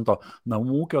 16,2%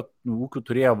 namų ūkių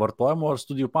turėjo vartojimo ir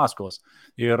studijų paskolas.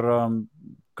 Ir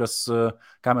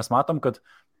ką mes matom, kad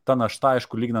ta našta,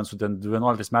 aišku, lyginant su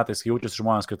 11 metais jaučiasi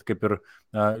žmonės, kad kaip ir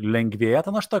lengvėja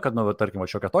ta našta, kad, tarkim,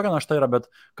 šiokia tokia našta yra, bet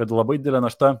kad labai didelė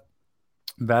našta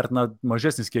vertina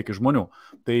mažesnis kiekis žmonių.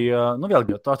 Tai,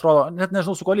 vėlgi, to atrodo, net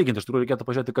nežinau su ko lyginti, iš tikrųjų reikėtų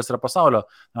pažiūrėti, kas yra pasaulio,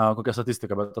 kokia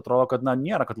statistika, bet atrodo, kad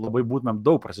nėra, kad labai būtumėm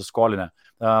daug prasiskolinę.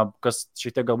 Kas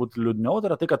šiek tiek galbūt liūdniau,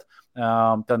 tai yra tai, kad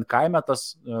ten kaime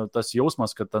tas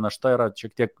jausmas, kad ta našta yra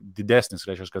šiek tiek didesnis,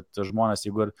 reiškia, kad žmonės,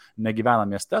 jeigu ir negyvena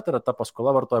mieste, tai yra ta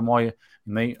paskola vartojamoji,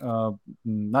 jinai,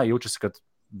 jaučiasi, kad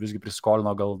visgi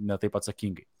priskolino gal ne taip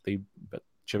atsakingai. Tai, bet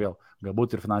čia vėl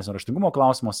galbūt ir finansinio raštingumo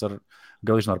klausimas, ar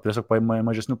gal žinau, ar tiesiog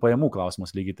mažesnių pajamų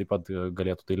klausimas lygiai taip pat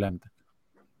galėtų tai lemti.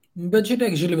 Bet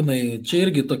žiūrėk, Žilvinai, čia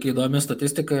irgi tokia įdomi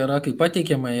statistika yra, kai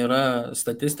pateikiama yra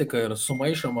statistika ir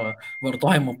sumaišoma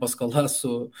vartojimo paskola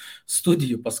su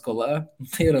studijų paskola.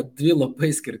 Tai yra dvi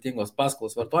labai skirtingos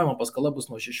paskolos. Vartojimo paskola bus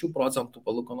nuo 6%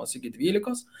 palūkanos iki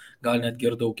 12%, gal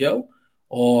netgi ir daugiau.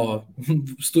 O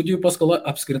studijų paskola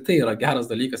apskritai yra geras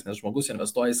dalykas, nes žmogus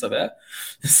investuoja į save,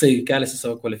 jisai keliasi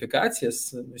savo kvalifikacijas,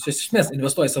 jis iš esmės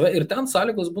investuoja į save ir ten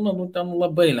sąlygos būna ten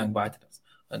labai lengvatinės.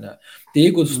 Ne? Tai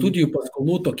jeigu studijų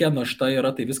paskolų tokia našta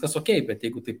yra, tai viskas ok, bet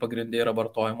jeigu tai pagrindė yra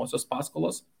vartojamosios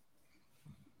paskolos,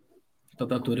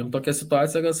 tada turim tokią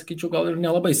situaciją, kad sakyčiau, gal ir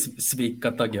nelabai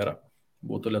sveikata gera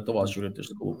būtų Lietuvos žiūrint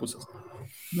iš skolų pusės.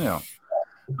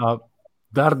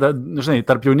 Dar, žinai,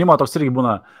 tarp jaunimo toks irgi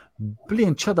būna,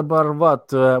 čia dabar,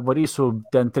 varysiu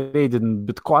ten trading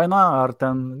bitcoiną, ar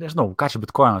ten, nežinau, ką čia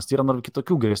bitcoinas, tai yra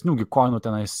kitokių geresnių bitcoinų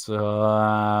tenais.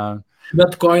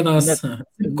 Bitcoinas.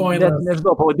 Net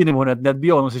nežinau pavadinimų, net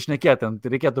bijau nusišnekėti,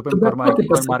 tai reikėtų paimti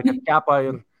market capą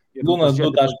ir... Būna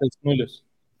 2.0.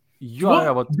 Jo,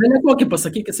 bet kokį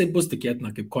pasakyk, jisai bus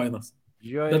tikėtina kaip coinas.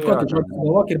 Bet kokį žodį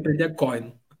galvok ir pridėk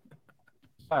coin.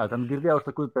 Ten girdėjau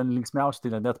tokių linksmiausių,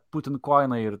 tai net Putin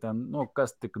coinai ir ten,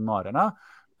 kas tik nori, na?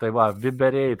 Tai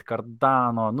Viberate,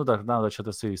 Cardano, dar čia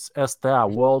tasais STA,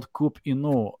 World Cup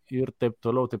Inu ir taip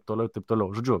toliau.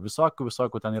 Žodžiu,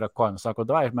 visokių ten yra coinų. Sako,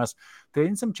 davai, mes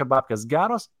trinsim, čia babkės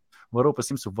geros, varau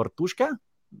pasimsiu vartuškę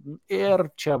ir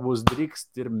čia bus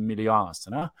drykst ir milijonas,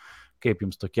 ne? Kaip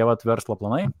jums tokie verslo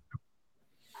planai?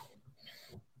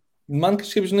 Man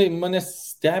kažkaip, žinai, mane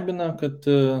stebina, kad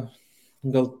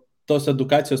gal tos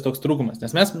edukacijos toks trūkumas.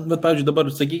 Nes mes, pavyzdžiui, dabar,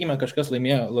 sakykime, kažkas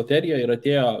laimėjo loteriją ir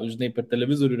atėjo, žinai, per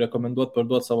televizorių rekomenduoti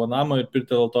parduoti savo namą ir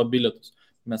pirkti dėl to bilietus.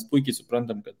 Mes puikiai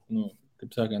suprantam, kad,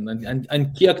 kaip sakant,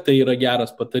 ant kiek tai yra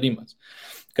geras patarimas.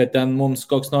 Kad ten mums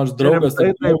koks nors draugas...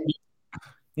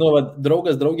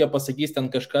 draugas draugė pasakys ten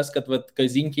kažkas, kad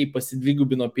kazinkiai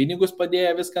pasidvigubino pinigus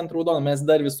padėję viską ant raudono, mes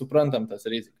dar vis suprantam tas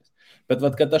rizikas. Bet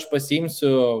kad aš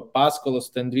pasiimsiu paskolas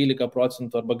ten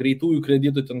 12% arba greitųjų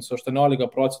kreditų ten su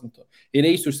 18% ir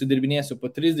eisiu užsidirbinėsiu po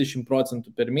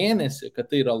 30% per mėnesį, kad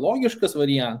tai yra logiškas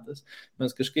variantas,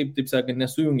 mes kažkaip, taip sakant,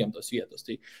 nesujungiam tos vietos.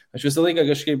 Tai aš visą laiką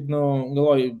kažkaip,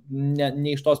 galvoju,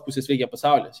 ne iš tos pusės veikia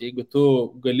pasaulis. Jeigu tu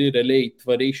gali realiai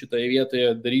tvariai šitoje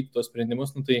vietoje daryti tos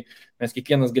sprendimus, tai mes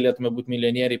kiekvienas galėtume būti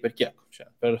milijonieriai per kiek?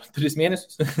 Per 3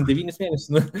 mėnesius, 9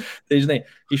 mėnesius. Tai, žinai,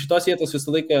 iš šitos vietos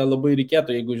visą laiką labai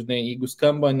reikėtų, jeigu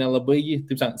skamba nelabai,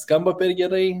 taip sakant, skamba per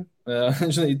gerai,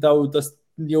 žinai, tau tas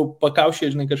jau pakaušė,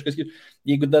 žinai, kažkas,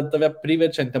 jeigu dar tave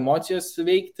priverčiant emocijas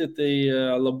veikti, tai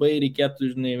labai reikėtų,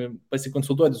 žinai,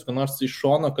 pasikonsultuoti su kuo nors iš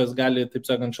šono, kas gali, taip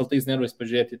sakant, šaltais nervais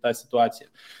pažiūrėti į tą situaciją.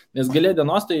 Nes gale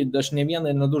dienos, tai aš ne vieną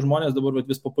ir ne du žmonės dabar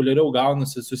vis populiariau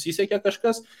gaunasi, susisiekia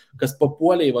kažkas, kas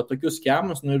papuolė į tokius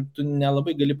skemus, ir tu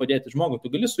nelabai gali padėti žmogui,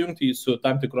 tu gali sujungti jį su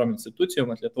tam tikrom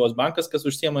institucijom, Lietuvos bankas, kas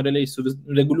užsiema realiai,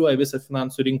 reguliuoja visą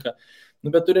finansų rinką.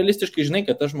 Bet tu realistiškai žinai,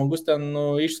 kad tas žmogus ten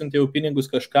išsiuntė jau pinigus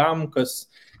kažkam, kas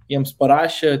jiems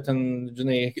parašė, ten,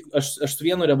 žinai, aš su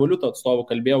vienu Revoluto atstovu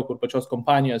kalbėjau, kur pačios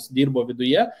kompanijos dirbo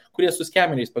viduje, kurie su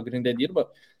skemeriais pagrindė dirba.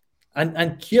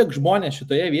 ant kiek žmonės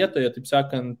šitoje vietoje, taip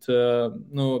sakant,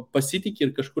 pasitikė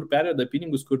ir kažkur perveda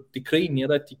pinigus, kur tikrai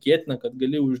nėra tikėtina, kad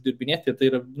gali uždirbinėti, tai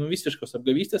yra visiškos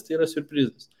apgavystės, tai yra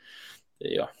surprizas.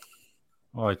 Tai jo.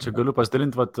 O, čia galiu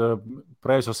pasidalinti,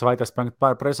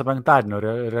 praėjusio penktadienio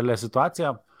realią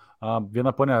situaciją.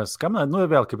 Viena ponė skambina,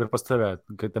 vėl kaip ir pas tave,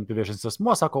 kai tam viešas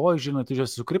asmuo, sako, oi, žinot,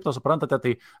 jūs su kripto suprantate,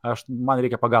 tai man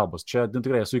reikia pagalbos, čia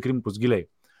tikrai esu įkrimpus giliai.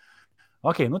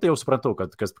 Ok, tai jau suprantu,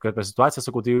 kad per situaciją,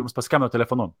 sakau, tai jums paskambino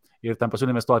telefonu ir ten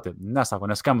pasiūlė investuoti. Ne, sako,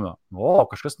 neskambino. O,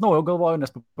 kažkas naujo galvoju,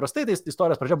 nes paprastai tai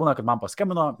istorijos pradžia būna, kad man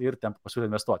paskambino ir ten pasiūlė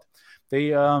investuoti. Tai,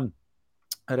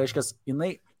 reiškia,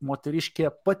 jinai moteriškė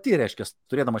pati, reiškia,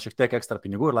 turėdama šiek tiek ekstra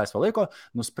pinigų ir laisvo laiko,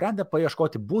 nusprendė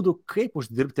paieškoti būdų, kaip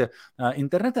uždirbti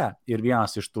internete. Ir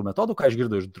vienas iš tų metodų, ką aš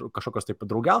girdau iš kažkokios taip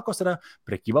draugelkos, yra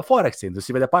prekyba Forex.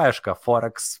 Jis įvedė paiešką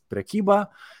Forex prekyba.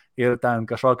 Ir ten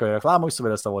kažkokio reklamų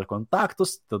įsivedė savo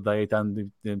kontaktus, tada jie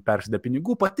ten persidė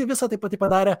pinigų, visą tai pati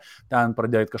padarė, ten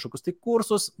pradėjo kažkokius tai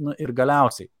kursus, ir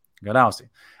galiausiai.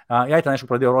 Jai ten, aišku,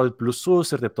 pradėjo rodyti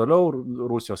pliusus ir taip toliau,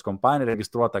 Rusijos kompanija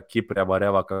registruota Kiprė,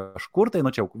 Vareva kažkur, tai,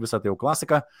 čia visą tai jau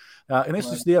klasika. Jinai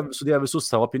sudėjo visus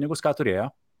savo pinigus, ką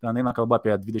turėjo, ten eina kalba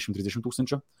apie 20-30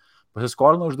 tūkstančių,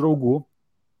 pasiskolino iš draugų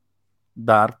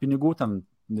dar pinigų, ten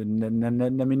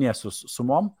neminėsiu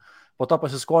sumom. Po to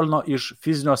pasiskolino iš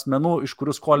fizinių asmenų, iš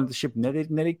kurių skolinti šiaip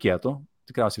nereikėtų.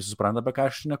 Tikriausiai visi supranta, apie ką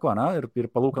aš šneku, ir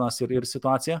palūkanas, ir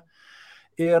situacija.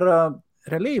 Ir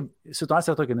realiai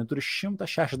situacija tokia, jinai turi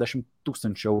 160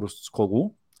 tūkstančių eurų skolų.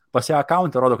 Pas ją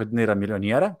akauntą rodo, kad jinai yra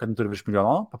milijonierė, kad jinai turi virš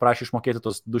milijono, paprašė išmokėti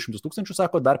tos 200 tūkstančių,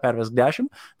 sako, dar pervesk 10,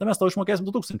 tai mes tau išmokėsim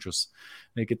 2 tūkstančius.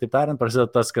 Kitaip tariant, prasideda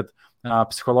tas, kad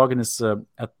psichologinis,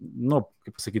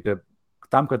 kaip pasakyti,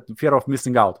 tam, kad fear of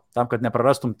missing out, tam, kad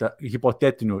neprarastum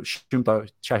hipotetinių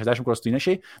 160, kuriuos tu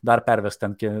įnešiai, dar pervest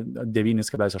ten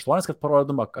 9,8, kad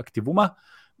parodom aktyvumą,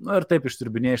 ir taip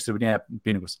išsirbinėja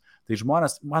pinigus. Tai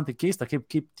žmonės, man tai keista, kaip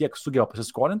tiek sugeba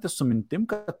pasiskolinti su mintim,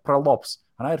 kad pralops.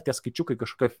 Ir tie skaičiukai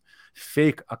kažkokie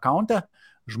fake account'e,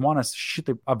 žmonės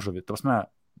šitaip apžavi. Prasme,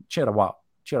 čia yra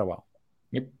wow.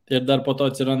 Ir dar po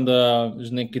to atsiranda,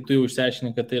 žinai, kai tu jau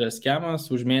išsiaiškini, kad tai yra skemas,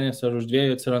 už mėnesį ar už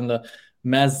 2 atsiranda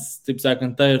mes, taip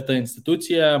sakant, ta ir ta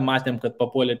institucija, matėm, kad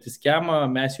papuolėt į skemą,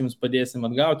 mes jums padėsim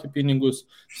atgauti pinigus,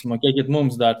 sumokėkit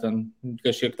mums dar ten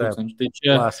kažkiek tūkstančių. Tai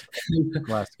čia,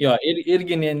 jo,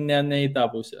 irgi ne į tą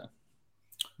pusę.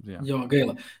 Jo,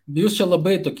 gaila. Jūs čia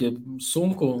labai tokį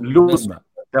sunku. Liūdna.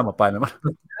 Temą paėmėm.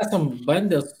 Esam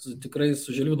bandęs tikrai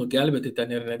su Žilvinu gelbėti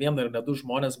ten ir ne vieną, ir ne 2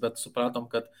 žmonės, bet supratom,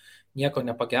 kad nieko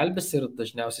nepagelbės ir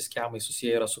dažniausiai skemai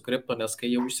susiję yra su kripto, nes kai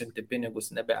jau išsiunti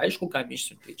pinigus, nebeaišku, kam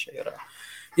išsiunti, čia yra.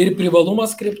 Ir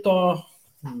privalumas kripto,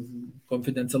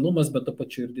 konfidencialumas, bet to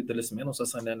pačiu ir didelis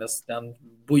minusas, nes ten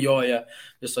bujoja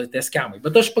viso tie skemai.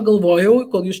 Bet aš pagalvojau,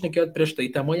 kol jūs šnekėjot prieš tai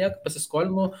temoje,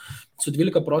 pasiskolinu su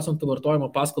 12% vartojimo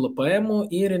paskolą paėmų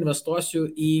ir investuosiu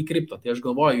į kripto. Tai aš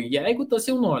galvoju, jeigu tas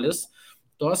jaunuolis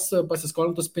tos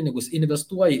pasiskolintus pinigus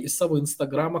investuoji į savo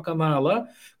Instagram kanalą,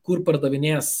 kur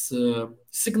pardavinės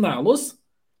signalus,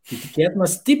 tai tikėtina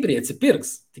stipriai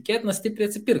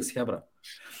atsipirks, hebra.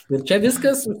 Ir čia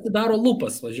viskas užsidaro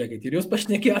lupas, važiuokit. Ir jūs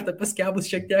pašnekėjote apie skemus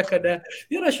šiek tiek, kad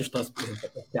ir aš iš tos pusės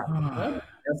apie skemus.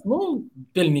 Nes,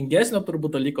 pelningesnio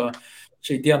turbūt dalyko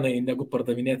šiai dienai, negu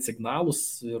pardavinėti signalus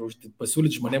ir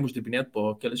pasiūlyti žmonėms uždirbinėti po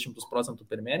kelius šimtus procentų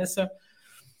per mėnesį.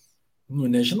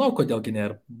 Nežinau, kodėlgi ne.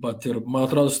 Bet ir, man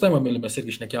atrodo, su taima mėly mes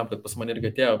irgi šnekėjom, kad pas mane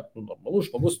irgi atėjo normalus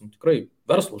žmogus, tikrai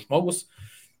verslus žmogus,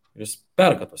 ir jis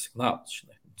perka tos signalus,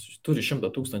 žinai. Turi 100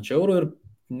 000 eurų ir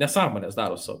nesąmonės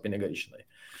daro savo pinigai, žinai.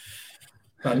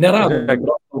 Neradom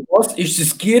kalbos,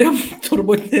 išsiskyrėm,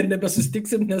 turbūt ir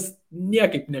nebesustiksim, nes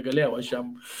niekaip negalėjau aš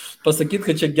jam pasakyti,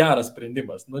 kad čia geras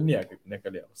sprendimas. Niekaip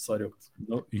negalėjau, soriukas.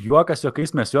 Juokas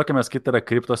juokais, mes juokiamės, kad yra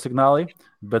kripto signalai,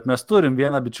 bet mes turim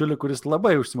vieną bičiulį, kuris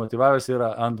labai užsimotyvavęs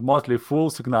yra ant Motley Fool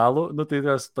signalų,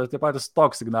 tai tie patys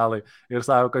stock signalai ir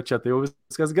sako, kad čia tai jau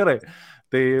viskas gerai.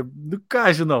 Tai, ką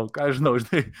žinau,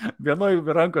 žinai, vienoj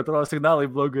rankoje atrodo signalai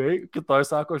blogai, kitoj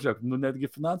sako, žiūrėk,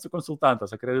 netgi finansų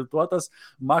konsultantas, akredituotas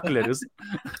makleris.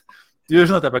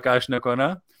 Jūs žinote, apie ką aš neko,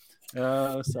 ne?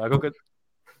 Sako, kad,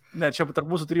 ne, čia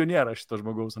tarp mūsų 3 nėra šito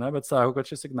žmogaus, ne, bet sako,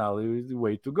 kad čia signalai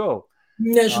way to go.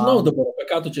 Nežinau dabar, apie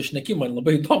ką tu čia šneki, man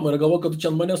labai įdomu ir galvoju, kad tu čia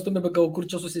ant manęs stumė, bet gal kur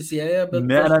čia susisieja, bet...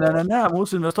 Ne,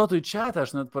 mūsų investuotojų chatą,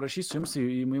 aš net parašysiu jums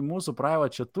į mūsų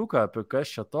private chatuką, apie kas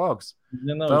čia toks.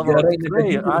 Gerai,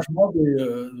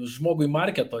 žmogui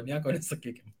marketo, nieko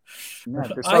nesakykim. Ne,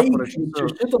 tiesiog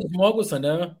parašysiu. Šitas žmogus,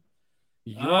 ne?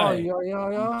 Jo.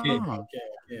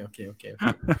 Okay.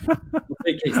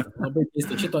 Labai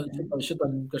keista. Šitą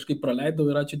kažkaip praleidau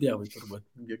ir ačiū Dievui, turbūt.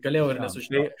 Galėjau ir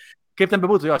nesužinoti. kaip ten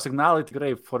bebūtų, jo signalai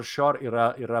tikrai for sure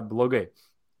yra blogai.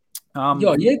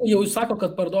 Jo, jeigu jau jūs sako,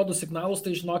 kad parduodu signalus,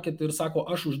 tai žinokit ir sako,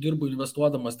 aš uždirbu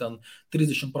investuodamas ten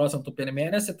 30% per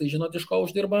mėnesį, tai žinot, iš ko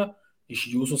uždirba? Iš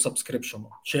jūsų subscriptionų.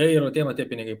 Čia ir ateina tie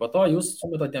pinigai. Po to jūs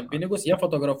sumetate jam pinigus, jie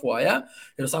fotografuoja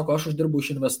ir sako, aš uždirbu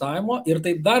iš investavimo ir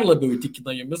taip dar labiau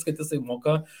įtikina jumis, kad jisai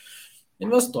moka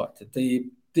investuoti.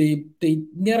 Tai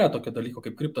nėra tokio dalyko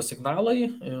kaip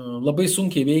kriptosignalai. Labai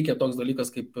sunkiai veikia toks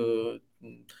dalykas kaip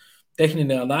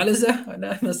techninė analizė,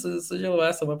 ne? Mes su Žilu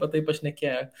esame apie tai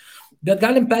pašnekėję. Bet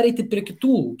galim pereiti prie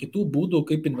kitų būdų,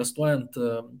 kaip investuojant,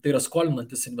 tai yra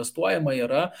skolinantis investuojama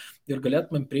yra ir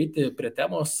galėtumėm prieiti prie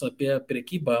temos apie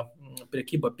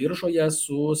prekybą biržoje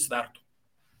su svertu.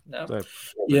 Ne? Taip.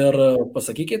 Ir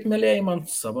pasakykit, mėlėjai, man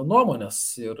savo nuomonės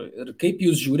ir kaip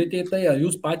jūs žiūrite į tai, ar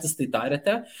jūs patys tai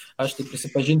darėte. Aš tai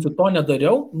prisipažinsiu, to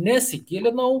nedariau,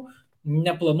 nesigilinau,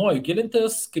 neplanuoju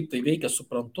gilintis, kaip tai veikia,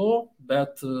 suprantu,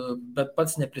 bet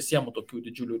pats neprisiemu tokių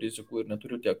didžiulių rizikų ir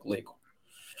neturiu tiek laiko.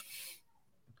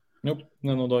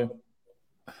 Nenaudoju.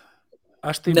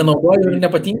 Aš tai nenaudoju ir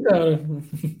nepatinka.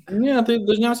 Ne, tai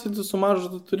dažniausiai su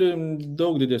maržu turi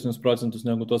daug didesnius procentus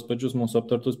negu tos pačius mūsų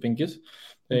aptartus 5.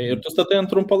 Ir tu statai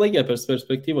ant trumpalaikė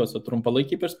perspektyvos, o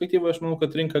trumpalaikį perspektyvą aš manau,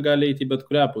 kad rinka gali eiti į bet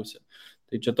kurią pusę.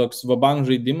 Tai čia toks vabank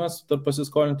žaidimas tarp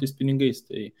pasiskolintais pinigais.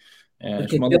 Tai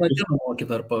kiekvieną dieną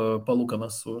mokyti ar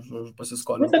palūkanas už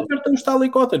pasiskolinimą. Bet už tą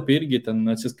laikotarpį irgi ten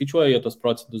atsiskaičiuoja tos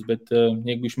procentus, bet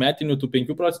jeigu iš metinių tų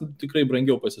 5% tikrai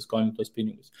brangiau pasiskolinti tos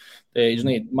pinigus. Tai,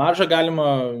 žinai, maržą galima,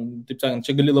 taip sakant,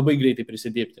 čia gali labai greitai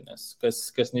prisidirbti, nes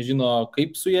kas nežino,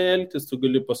 kaip su ją elgtis, tu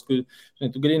gali paskui,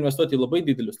 žinai, tu gali investuoti į labai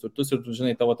didelius turtus ir,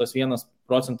 žinai, tavo tas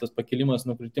 1% pakilimas,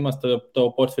 nukritimas tavo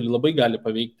portfelį labai gali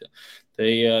paveikti. Tai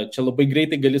čia labai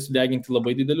greitai gali sudeginti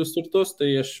labai didelius turtus,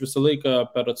 tai aš visą laiką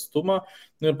per atstumą.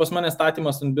 Ir pas mane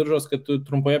statymas ant biržos, kad tu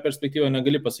trumpoje perspektyvoje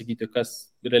negali pasakyti,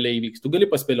 kas realiai vyks. Tu gali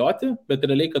paspėlioti, bet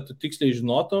realiai, kad tu tiksliai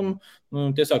žinotum,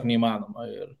 tiesiog neįmanoma.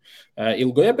 Ir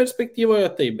ilgoje perspektyvoje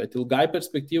taip, bet ilgai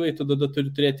perspektyvai tu tada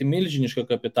turi turėti milžinišką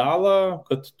kapitalą,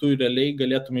 kad tu realiai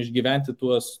galėtum išgyventi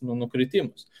tuos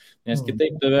nukritimus. Nes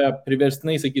kitaip tave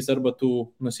priverstinai sakys, arba tu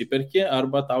nusiperki,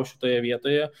 arba tau šitoje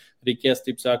vietoje reikės,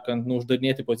 taip sakant,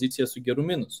 uždarinėti poziciją su geru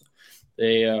minusu.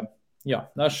 Tai jo,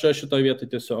 aš šitoje vietoje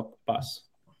tiesiog pas.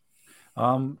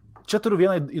 Čia turiu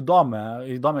vieną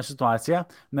įdomią situaciją,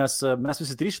 nes mes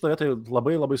visi trys šitoje vietoje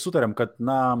labai sutarėm, kad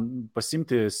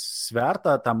pasimti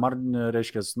svertą,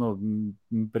 reiškia,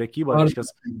 prekybą, reiškia,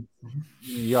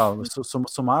 jo,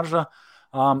 su marža,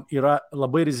 yra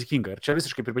labai rizikinga. Ir čia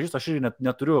visiškai pripažįstu, aš irgi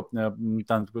neturiu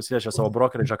ten pasiliečia savo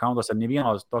brokerage accountuose ne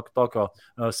vieno tokio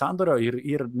sandorio ir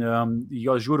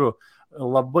jos žiūriu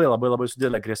labai su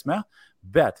didelė grėsme,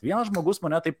 bet vienas žmogus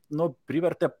mane taip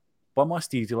privertė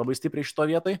pamastyti labai stipriai šito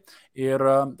vietai ir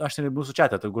aš ten mūsų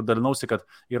čiate, kur dalinausi, kad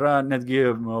yra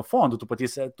netgi fondų, tų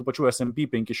pačių S&P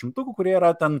 500, kurie yra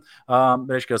ten,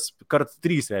 reiškia, kart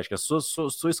 3, reiškia,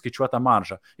 su įskaičiuota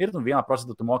marža ir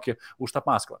 1% tu moki už tą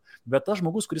paskolą. Bet tas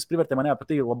žmogus, kuris privertė mane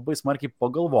apie tai labai smarkiai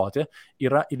pagalvoti,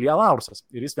 yra Ilja Laursas.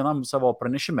 Ir jis vienam savo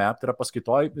pranešime, tai yra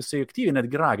paskaitoj, jisai aktyviai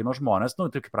netgi ragino žmonės,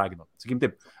 tai kaip ragino, sakykim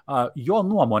taip, jo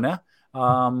nuomonė,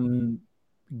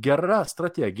 gera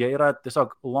strategija yra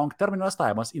tiesiog long term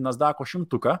investavimas į Nasdaq'o 100,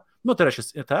 tai yra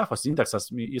šis ETF indeksas,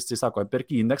 jis tai sako,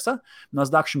 perki indeksą,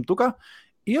 Nasdaq 100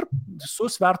 ir su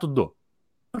svertu 2.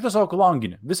 Ir tiesiog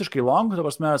longinį, visiškai long, ta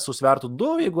prasme, su svertu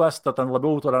 2, jeigu esate ten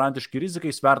labiau tolerantiški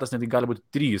rizikai, svertas netgi gali būti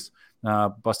 3,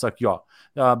 pasak jo.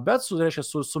 Bet reiškia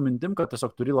su mintim, kad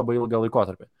tiesiog turi labai ilgą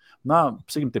laikotarpį.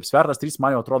 Sakykim taip, svertas 3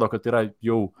 man jau atrodo, kad yra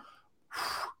jau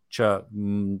čia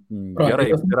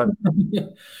gerai.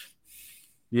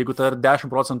 Jeigu tai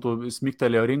 10%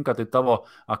 smiktelėjo rinka, tai tavo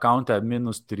akaunte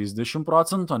minus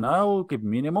 30%, kaip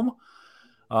minimum.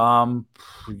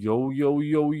 Jau.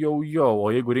 O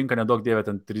jeigu rinka nedaug dievė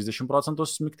ten 30%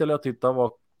 smiktelėjo, tai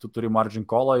tu turi margin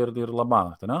callą ir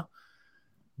labaną, tai ne?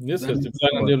 Viskas, taip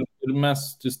sakant, ir mes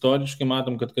istoriškai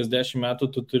matom, kad kas 10 metų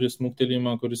tu turi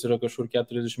smuktelėjimą, kuris yra kažkur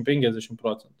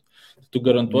 40-50%. Tu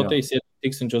garantuotai sėdi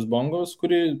tiksinčios bongos,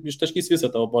 kuri ištaškys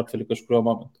visą tavo portfelį kažkurio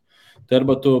momentu. Tai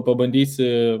arba tu pabandysi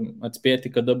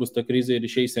atspėti, kada bus ta krizė ir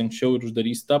išeisi anksčiau ir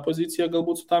uždarysi tą poziciją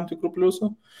galbūt su tam tikrų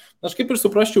pliusų. Aš kaip ir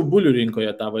suprasčiau bulių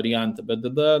rinkoje tą variantą, bet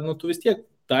tada tu vis tiek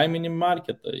timing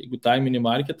marketą. Jeigu timing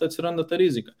marketą atsiranda ta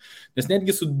rizika. Nes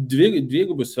netgi su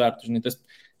dvigubų svertų, žinai, tas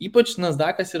ypač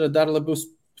Nasdaq'as yra dar labiau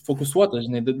fokusuotas,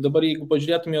 žinai, dabar jeigu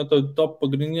pažiūrėtume jo top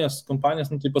pagrindinės kompanijas,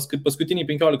 tai paskutiniai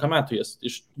 15 metų jas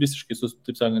visiškai,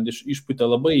 taip sakant, išpūtė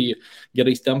labai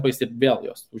gerais tempais ir vėl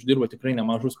jos uždirbo tikrai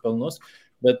nemažus pelnus,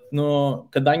 bet,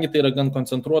 kadangi tai yra gan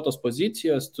koncentruotos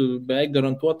pozicijos, tu beveik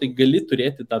garantuotai gali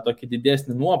turėti tą tokį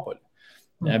didesnį nuopolį.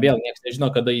 Vėl niekas nežino,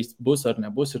 kada jis bus ar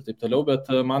nebus ir taip toliau, bet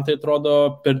man tai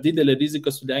atrodo per didelė rizika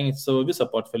sudeginti savo visą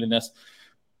portfelį, nes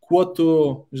kuo tu,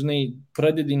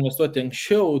 pradedi investuoti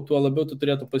anksčiau, tuo labiau tu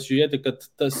turėtų pasižiūrėti, kad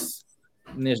tas,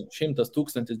 100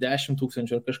 000, 10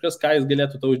 000 ar kažkas, ką jis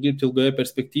galėtų tau uždirbti ilgoje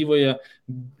perspektyvoje,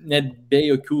 net be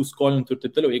jokių skolintų ir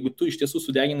taip toliau. Jeigu tu iš tiesų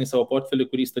sudeginai savo portfelį,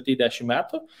 kurį statei 10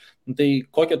 metų, tai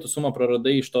kokią tu sumą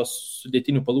praradai iš tos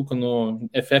sudėtinių palūkanų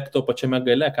efekto pačiame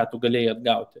gale, ką tu galėjai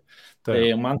atgauti. Tai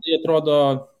man tai atrodo,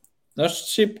 aš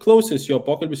šiaip klausęs jo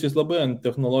pokalbis, jis labai ant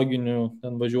technologinių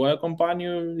ten važiuoja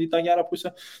kompanijų į tą gerą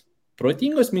pusę.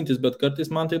 Protingos mintis, bet kartais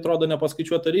man tai atrodo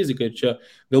nepaskaičiuota rizika. Ir čia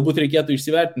galbūt reikėtų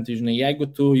išsivertinti, jeigu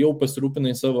tu jau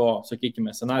pasirūpinai savo,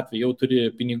 sakykime, senatvį, jau turi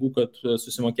pinigų, kad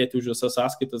susimokėti už visas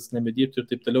sąskaitas, nebedirbti ir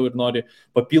taip toliau ir nori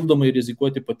papildomai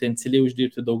rizikuoti, potencialiai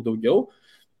uždirbti daug daugiau,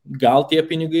 gal tie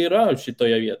pinigai yra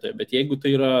šitoje vietoje, bet jeigu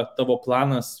tai yra tavo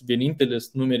planas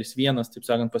vienintelis, numeris 1, taip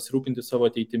sakant, pasirūpinti savo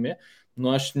ateitimi,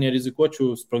 aš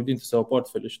nerizikuočiau sprogdinti savo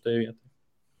portfelį šitoje vietoje.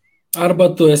 Arba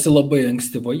tu esi labai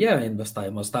ankstyvoje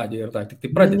investavimo stadijoje ir dar tik tai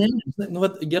pradedi.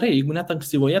 Gerai, jeigu net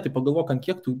ankstyvoje, tai pagalvok,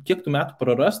 kiek tu metų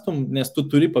prarastum, nes tu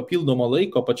turi papildomo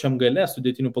laiko pačiam gale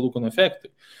sudėtinių palūkanų efektui.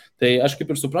 Tai aš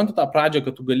kaip ir suprantu tą pradžią,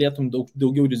 kad tu galėtum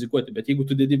daugiau rizikuoti, bet jeigu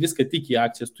tu dedi viską tik į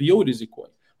akcijas, tu jau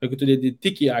rizikuoji. Jeigu tu dedi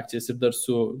tik į akcijas ir dar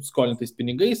su skolintais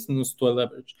pinigais, su tuo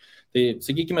leverage, tai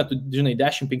sakykime, tu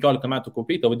 10-15 metų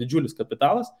kaupiai, tavo didžiulis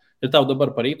kapitalas ir tau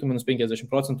dabar pareitų minus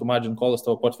 50% margin callas,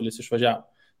 tavo portfelis išvažiavo.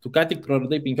 Tu ką tik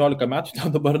praradai 15 metų, tau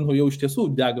dabar jau iš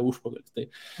tiesų dega užpagalis. Tai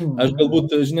aš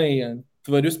galbūt,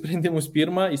 tvarius sprendimus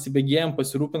pirmą, įsibėgėjom,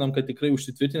 pasirūpinam, kad tikrai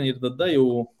užsitvirtinam ir tada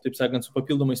jau, taip sakant, su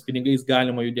papildomais pinigais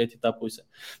galima judėti į tą pusę.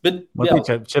 Bet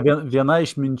matai, čia viena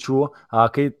iš minčių,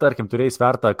 kai, tarkim, turėjai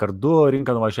svertą kardu,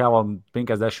 rinka nuvažiavo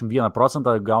 51%,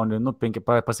 gauni,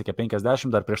 pasiekė 50%,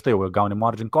 dar prieš tai jau gauni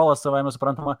margin callą savaime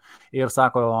suprantama ir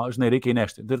sako, reikia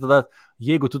įnešti. Ir tada,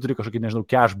 jeigu tu turi kažkokį,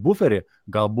 cash bufferį,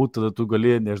 galbūt tada tu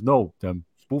gali,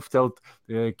 puftelt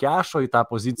kešo į tą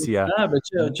poziciją. Na, bet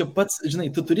čia pats,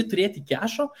 tu turi turėti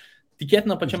kešo,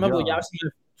 tikėtina pačiame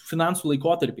blogiausiame finansų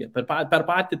laikotarpyje, per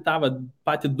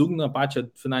patį dugną,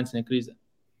 pačią finansinę krizę.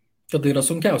 Tada yra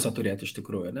sunkiausia turėti iš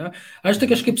tikrųjų, ne? Aš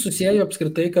tai kažkaip susieju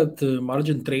apskritai, kad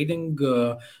margin trading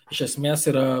iš esmės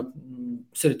yra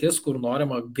sritis, kur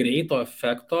norima greito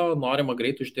efekto, norima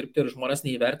greitai uždirbti ir žmonės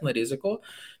neįvertina riziko.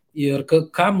 Ir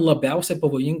kam labiausiai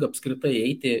pavojinga apskritai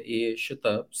eiti į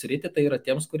šitą sritį, tai yra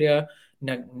tiems, kurie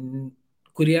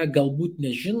galbūt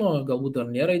nežino, galbūt dar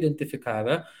nėra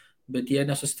identifikavę, bet jie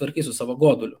nesusitvarkys su savo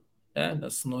goduliu.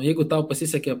 Nes jeigu tau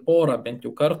pasisekė porą bent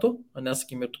jau kartų,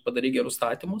 nesakym, ir tu padarai gerus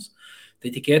statymus,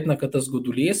 tai tikėtina, kad tas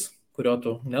godulys, kurio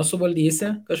tu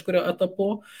nesuvaldysi kažkurio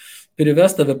etapu,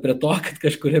 prives tave prie to, kad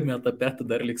kažkuriame etape tu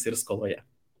dar liksi ir skoloje.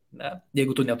 Ne?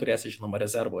 Jeigu tu neturėsi, žinoma,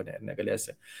 rezervo ir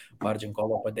negalėsi margin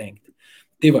call'o padengti.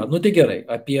 Tai va, tai gerai,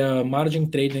 apie margin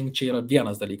trading čia yra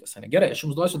vienas dalykas. Ne? Gerai, aš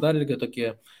jums duosiu dar irgi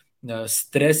tokį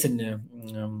stresinį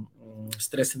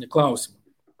klausimą.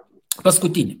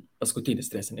 Paskutinį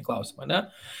stresinį klausimą. Ne?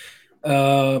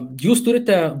 Jūs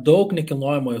turite daug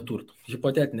nekilnojamojo turto,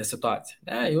 hipotetinė situacija.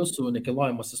 Ne? Jūsų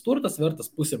nekilnojamasis turtas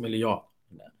vertas $500 000.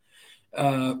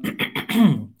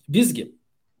 Visgi,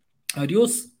 ar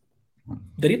jūs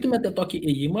darytumėte tokį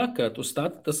ėjimą, kad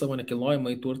užstatote savo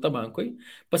nekilnojamąjį turtą bankui,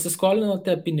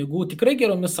 pasiskolinate pinigų tikrai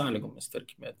geromis sąlygomis,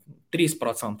 tarkime,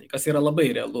 3%, kas yra labai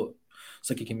realu.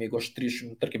 Sakykime, jeigu aš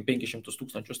 500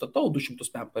 000 statau,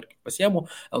 200 pasiemu,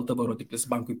 LTV rodiklis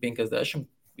bankui 50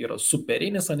 yra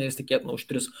superinis, nes tikėtina už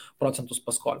 3%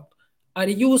 paskolinti. Ar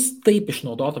jūs taip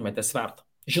išnaudotumėte svertą,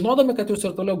 žinodami, kad jūs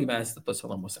ir toliau gyvensite tose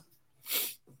namuose?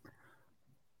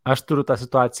 Aš turiu tą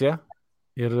situaciją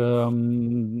ir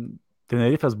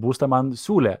Tenerifės būstą man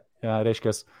siūlė,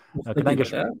 reiškia, kadangi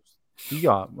aš...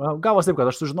 Jo, gavos taip, kad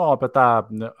aš sužinojau apie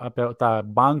tą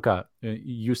banką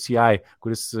UCI,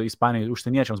 kuris Ispanijai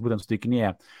užsieniečiams būtent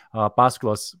suteikinėja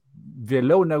paskolas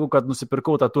vėliau, negu kad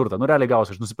nusipirkau tą turtą. Realiai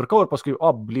gavosi, aš nusipirkau ir paskui,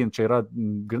 čia yra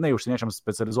grinai užsieniečiams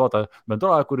specializuota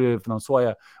bendrovė, kuri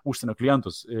finansuoja užsienio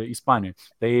klientus Ispanijai.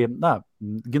 Tai,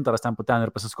 Gintaras ten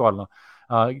ir pasiskolino.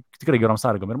 Tikrai gerom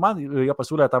sąlygom. Ir man jie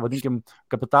pasiūlė tą, vadinkim,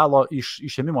 kapitalo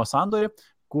išėmimo sandorį,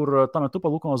 kur tuo metu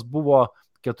palūkanos buvo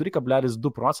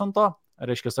 4,2%,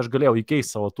 reiškia, aš galėjau įkeisti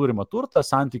savo turimą turtą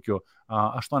santykių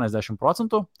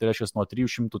 80%, tai reiškia, nuo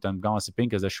 300, ten gaunasi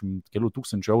 50 kelių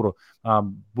tūkstančių eurų,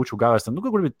 būčiau gavęs ten,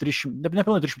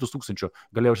 nepilnai 300 tūkstančių,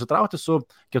 galėjau išsitraukti su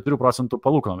 4%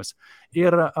 palūkanomis.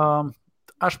 Ir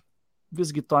aš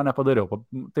visgi to nepadariau.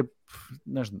 Taip,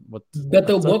 nežinau. Bet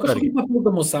tau buvo kažkokių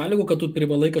papildomų sąlygų, kad tu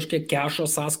privalai kažkiek kešo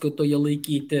sąskaitoje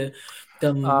laikyti,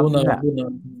 ten būna...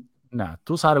 Ne,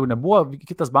 tų sąlygų nebuvo.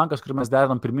 Kitas bankas, kur mes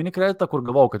derinam pirminį kreditą, kur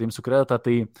galvau, kad imsiu kreditą,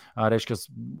 tai reiškia,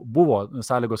 buvo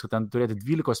sąlygos, kad ten turėti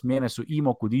 12 mėnesių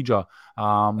įmokų dydžio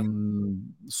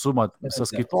sumą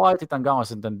sąskaitoje, tai ten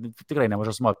gavosi tikrai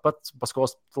nemaža suma. Pats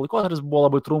paskolos laikotarpis buvo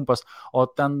labai trumpas, o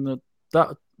ten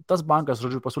tas bankas,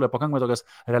 žodžiu, pasiūlė pakankamai tokias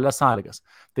realias sąlygas.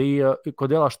 Tai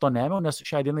kodėl aš to neėmiau, nes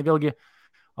šią dieną vėlgi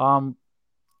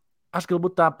aš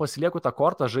galbūt pasilieku tą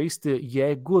kortą žaisti,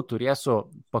 jeigu turėsiu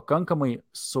pakankamai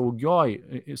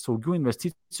saugių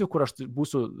investicijų, kur aš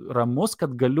būsiu ramus,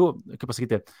 kad galiu, kaip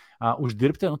pasakyti,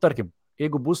 uždirbti, tarkim,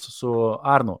 jeigu bus su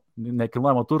Arnu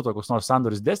nekilnojamo turto koks nors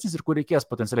sandoris desnis ir kur reikės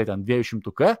potencialiai ten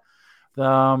 200K,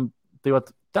 tai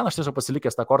vat, ten aš tiesiog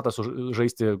pasilikęs tą kortą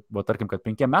žaisti, tarkim, kad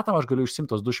 5 metam aš galiu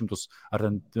išsimti tos 200 ar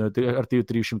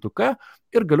 300K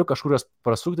ir galiu kažkurios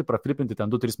prasukti, praflipinti ten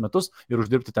 2-3 metus ir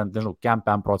uždirbti ten, nežinau,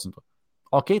 5%.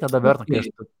 Ok, tada verta, kai aš...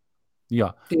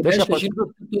 Jo. Tai reiškia, žinau,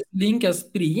 tu linkęs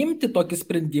priimti tokį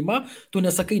sprendimą, tu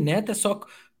nesakai ne, tiesiog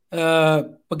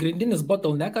pagrindinis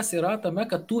bottleneckas yra tame,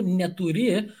 kad tu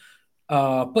neturi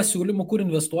pasiūlymų, kur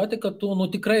investuoti, kad tu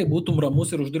tikrai būtum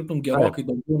ramus ir uždirbtum gerokai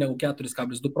daugiau negu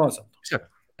 4,2%.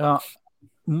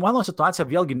 Mano situacija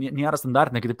vėlgi nėra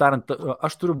standartinė, kitaip tariant,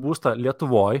 aš turiu būstą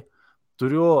Lietuvoje,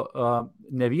 turiu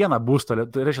ne vieną būstą,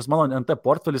 tai reiškia, mano NT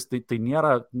portfelis, tai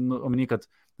nėra, omeny, kad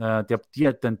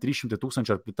tie ten 300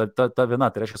 000 ta viena,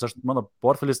 tai reiškia, mano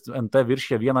portfelis NT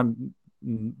viršė vieną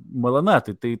malona,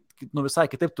 tai visai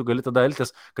kitaip tu gali tada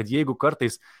elgtis, kad jeigu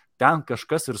kartais ten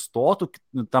kažkas ir stotų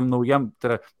tam naujam, tai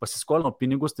yra pasiskolinau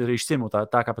pinigus, tai yra išsiėmiau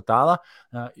tą kapitalą,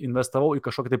 investavau į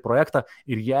kažkokį tai projektą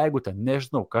ir jeigu ten,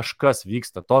 nežinau, kažkas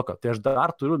vyksta tokio, tai aš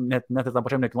dar turiu, net ir tam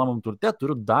pačiam nekilnojamam turte,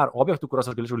 turiu dar objektų, kuriuos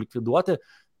aš galėčiau likviduoti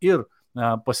ir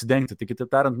pasidengti. Tai kitaip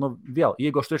tariant, vėl,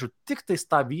 jeigu aš turėčiau tik tais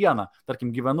tą vieną,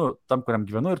 tarkim, gyvenu tam, kuriam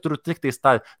gyvenu ir turiu tik tais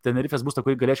tą Tenerifės būstą,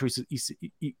 kurį galėčiau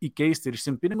įkeisti ir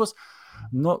išsimti pinigus,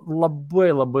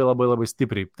 labai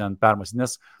stipriai ten permąstyti,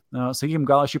 nes, sakykime,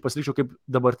 gal aš jį pasilikčiau kaip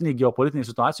dabartiniai geopolitiniai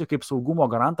situacijai, kaip saugumo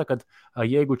garantą, kad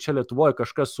jeigu čia Lietuvoje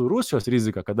kažkas su Rusijos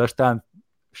rizika, kad aš ten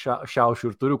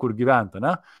šiaušiu ir turiu kur gyventi,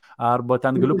 ne? Arba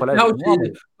ten galiu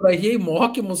paleisti. Praėjai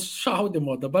mokymus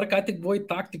šaudimo, dabar ką tik buvai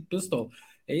taktik pistol.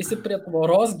 Eisi prie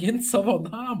tvoros ginti savo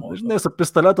namo. Žinai, su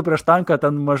pistoletu prieš tanką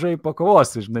ten mažai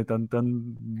pakovosi, žinai, ten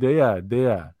dėja.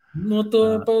 Tu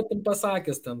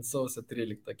pasakęs ten sausio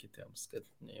 13 kitiems, kad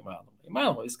neįmanoma.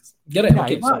 Įmanoma viskas. Gerai,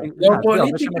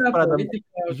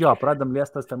 pradam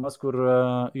liestas temas, kur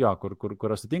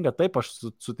aš sutinku. Taip, aš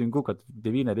sutinku, kad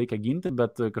tėvynę reikia ginti,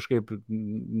 bet kažkaip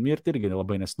mirti irgi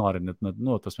labai nesinori.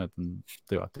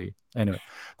 Anyway.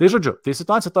 Tai žodžiu, tai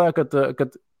situacija toja,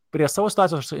 kad prie savo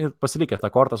situacijos aš pasilikęs tą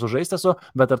kortą sužaisti esu,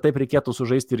 bet ar taip reikėtų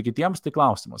sužaisti ir kitiems, tai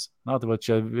klausimas. Tai va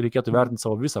čia reikėtų vertinti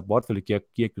savo visą portfelį,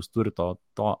 kiek jūs turi to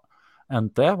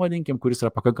NT, vadinkim, kuris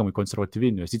yra pakankamai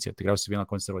konservatyvi investicija, tikriausiai viena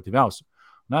konservatyviausių.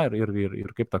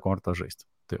 Ir kaip tą kortą žaisti.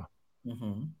 Tai va.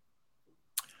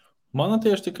 Mano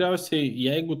tai aš tikriausiai,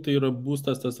 jeigu tai yra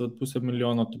būstas tas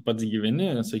 500,000, tu pats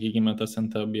gyveni, sakykime, tas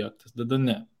NT objektas, tada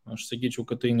ne. Aš sakyčiau,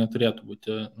 kad tai neturėtų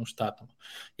būti užstatoma.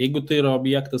 Jeigu tai yra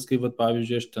objektas, kai,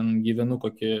 pavyzdžiui, aš ten gyvenu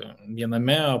kokį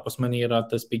viename, o pas mane yra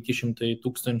tas 500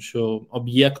 000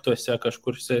 objektuose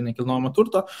kažkurse nekilnojamo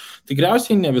turto,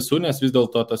 tikriausiai ne visų, nes vis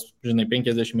dėlto tas,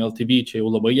 50 LTV čia jau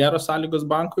labai geros sąlygos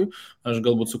bankui. Aš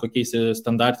galbūt su kokiais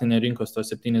standartinė rinkos to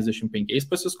 75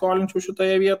 pasiskolinčiau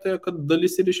šitoje vietoje, kad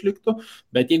dalis ir išliktų.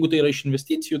 Bet jeigu tai yra iš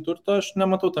investicijų turto, aš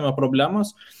nematau tame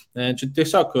problemos. Čia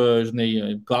tiesiog,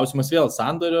 klausimas vėl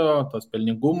sandorio, tos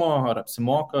pelningumo, ar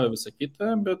apsimoka, visa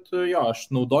kita, bet aš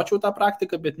naudočiau tą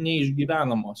praktiką, bet ne iš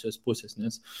gyvenamosios pusės,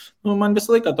 nes man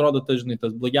visą laiką atrodo, tas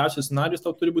blogiausias scenarius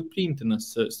tau turi būti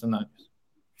priimtinas scenarius.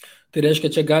 Tai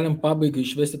reiškia, čia galim pabaigai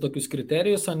išvesti tokius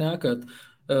kriterijus, kad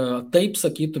taip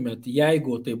sakytumėt,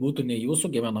 jeigu tai būtų ne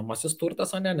jūsų gyvenamasis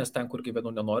turtas, nes ten, kur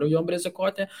gyvenu, nenoriu jom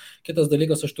rizikuoti. Kitas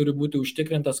dalykas, aš turiu būti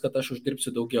užtikrintas, kad aš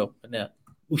uždirbsiu daugiau.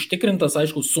 Užtikrintas,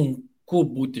 aišku, sunku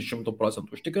būti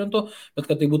 100% užtikrintų, bet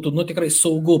kad tai būtų tikrai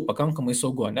saugu, pakankamai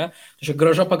saugu, Tai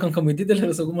grąža pakankamai didelė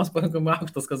ir saugumas pakankamai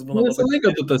aukštas, kas būna. Visą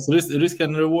laiką tu tas risk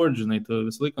and reward, tu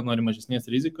visą laiką nori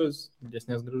mažesnės rizikos,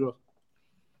 didesnės grąžos.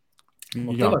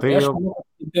 Aš manau,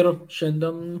 ir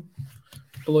šiandien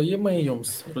plojimai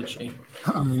jums plačiai.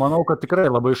 Manau, kad tikrai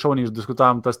labai šauniai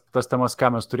išdiskutavom tas temas, ką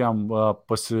mes turėjom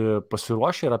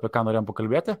pasiruošę ir apie ką norėjom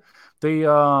pakalbėti. Tai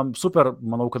super,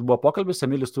 manau, kad buvo pokalbis.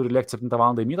 Emilis turi lėkti 7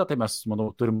 val. Į mytą, tai mes, manau,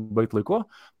 turim baigti laiku.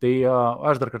 Tai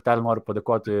aš dar kartelį noriu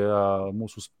padėkoti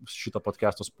mūsų šito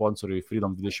podcast'o sponsoriui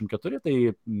Freedom24. Tai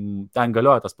ten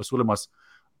galioja tas pasiūlymas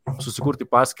susikurti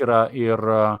paskyrą ir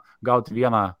gauti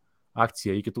vieną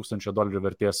akciją iki $1,000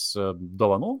 vertės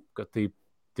dovanų, kad tai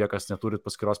tie, kas neturit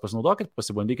paskyros, pasinaudokit,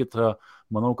 pasibandykit,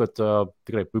 manau, kad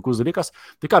tikrai puikus dalykas.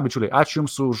 Tai ką, bičiuliai, ačiū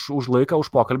Jums už laiką,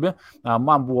 už pokalbį.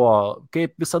 Man buvo,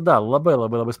 kaip visada,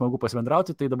 labai smagu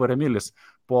pasibendrauti, tai dabar Emilis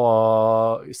po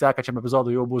sekančiam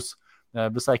epizodui jau bus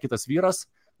visai kitas vyras.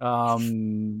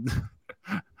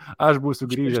 Aš būsiu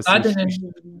grįžęs.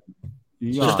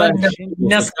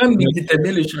 Neskambinkite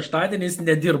Emiliui šeštadieniais,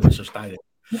 nedirba šeštadienį.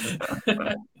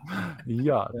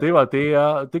 Jo,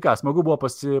 tai ką, smagu buvo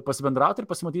pasibendrauti ir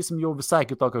pasimatysim jau visai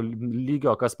kitokio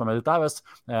lygio, kas pameditavęs,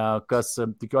 kas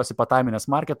tikiuosi pataiminės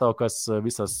marketą, o kas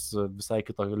visai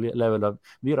kitokio levelio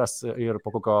vyras ir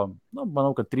po kokio,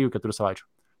 manau, kad 3-4 savaičių.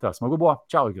 Tai smagu buvo,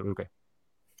 čiau, vyrukai.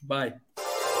 Bye.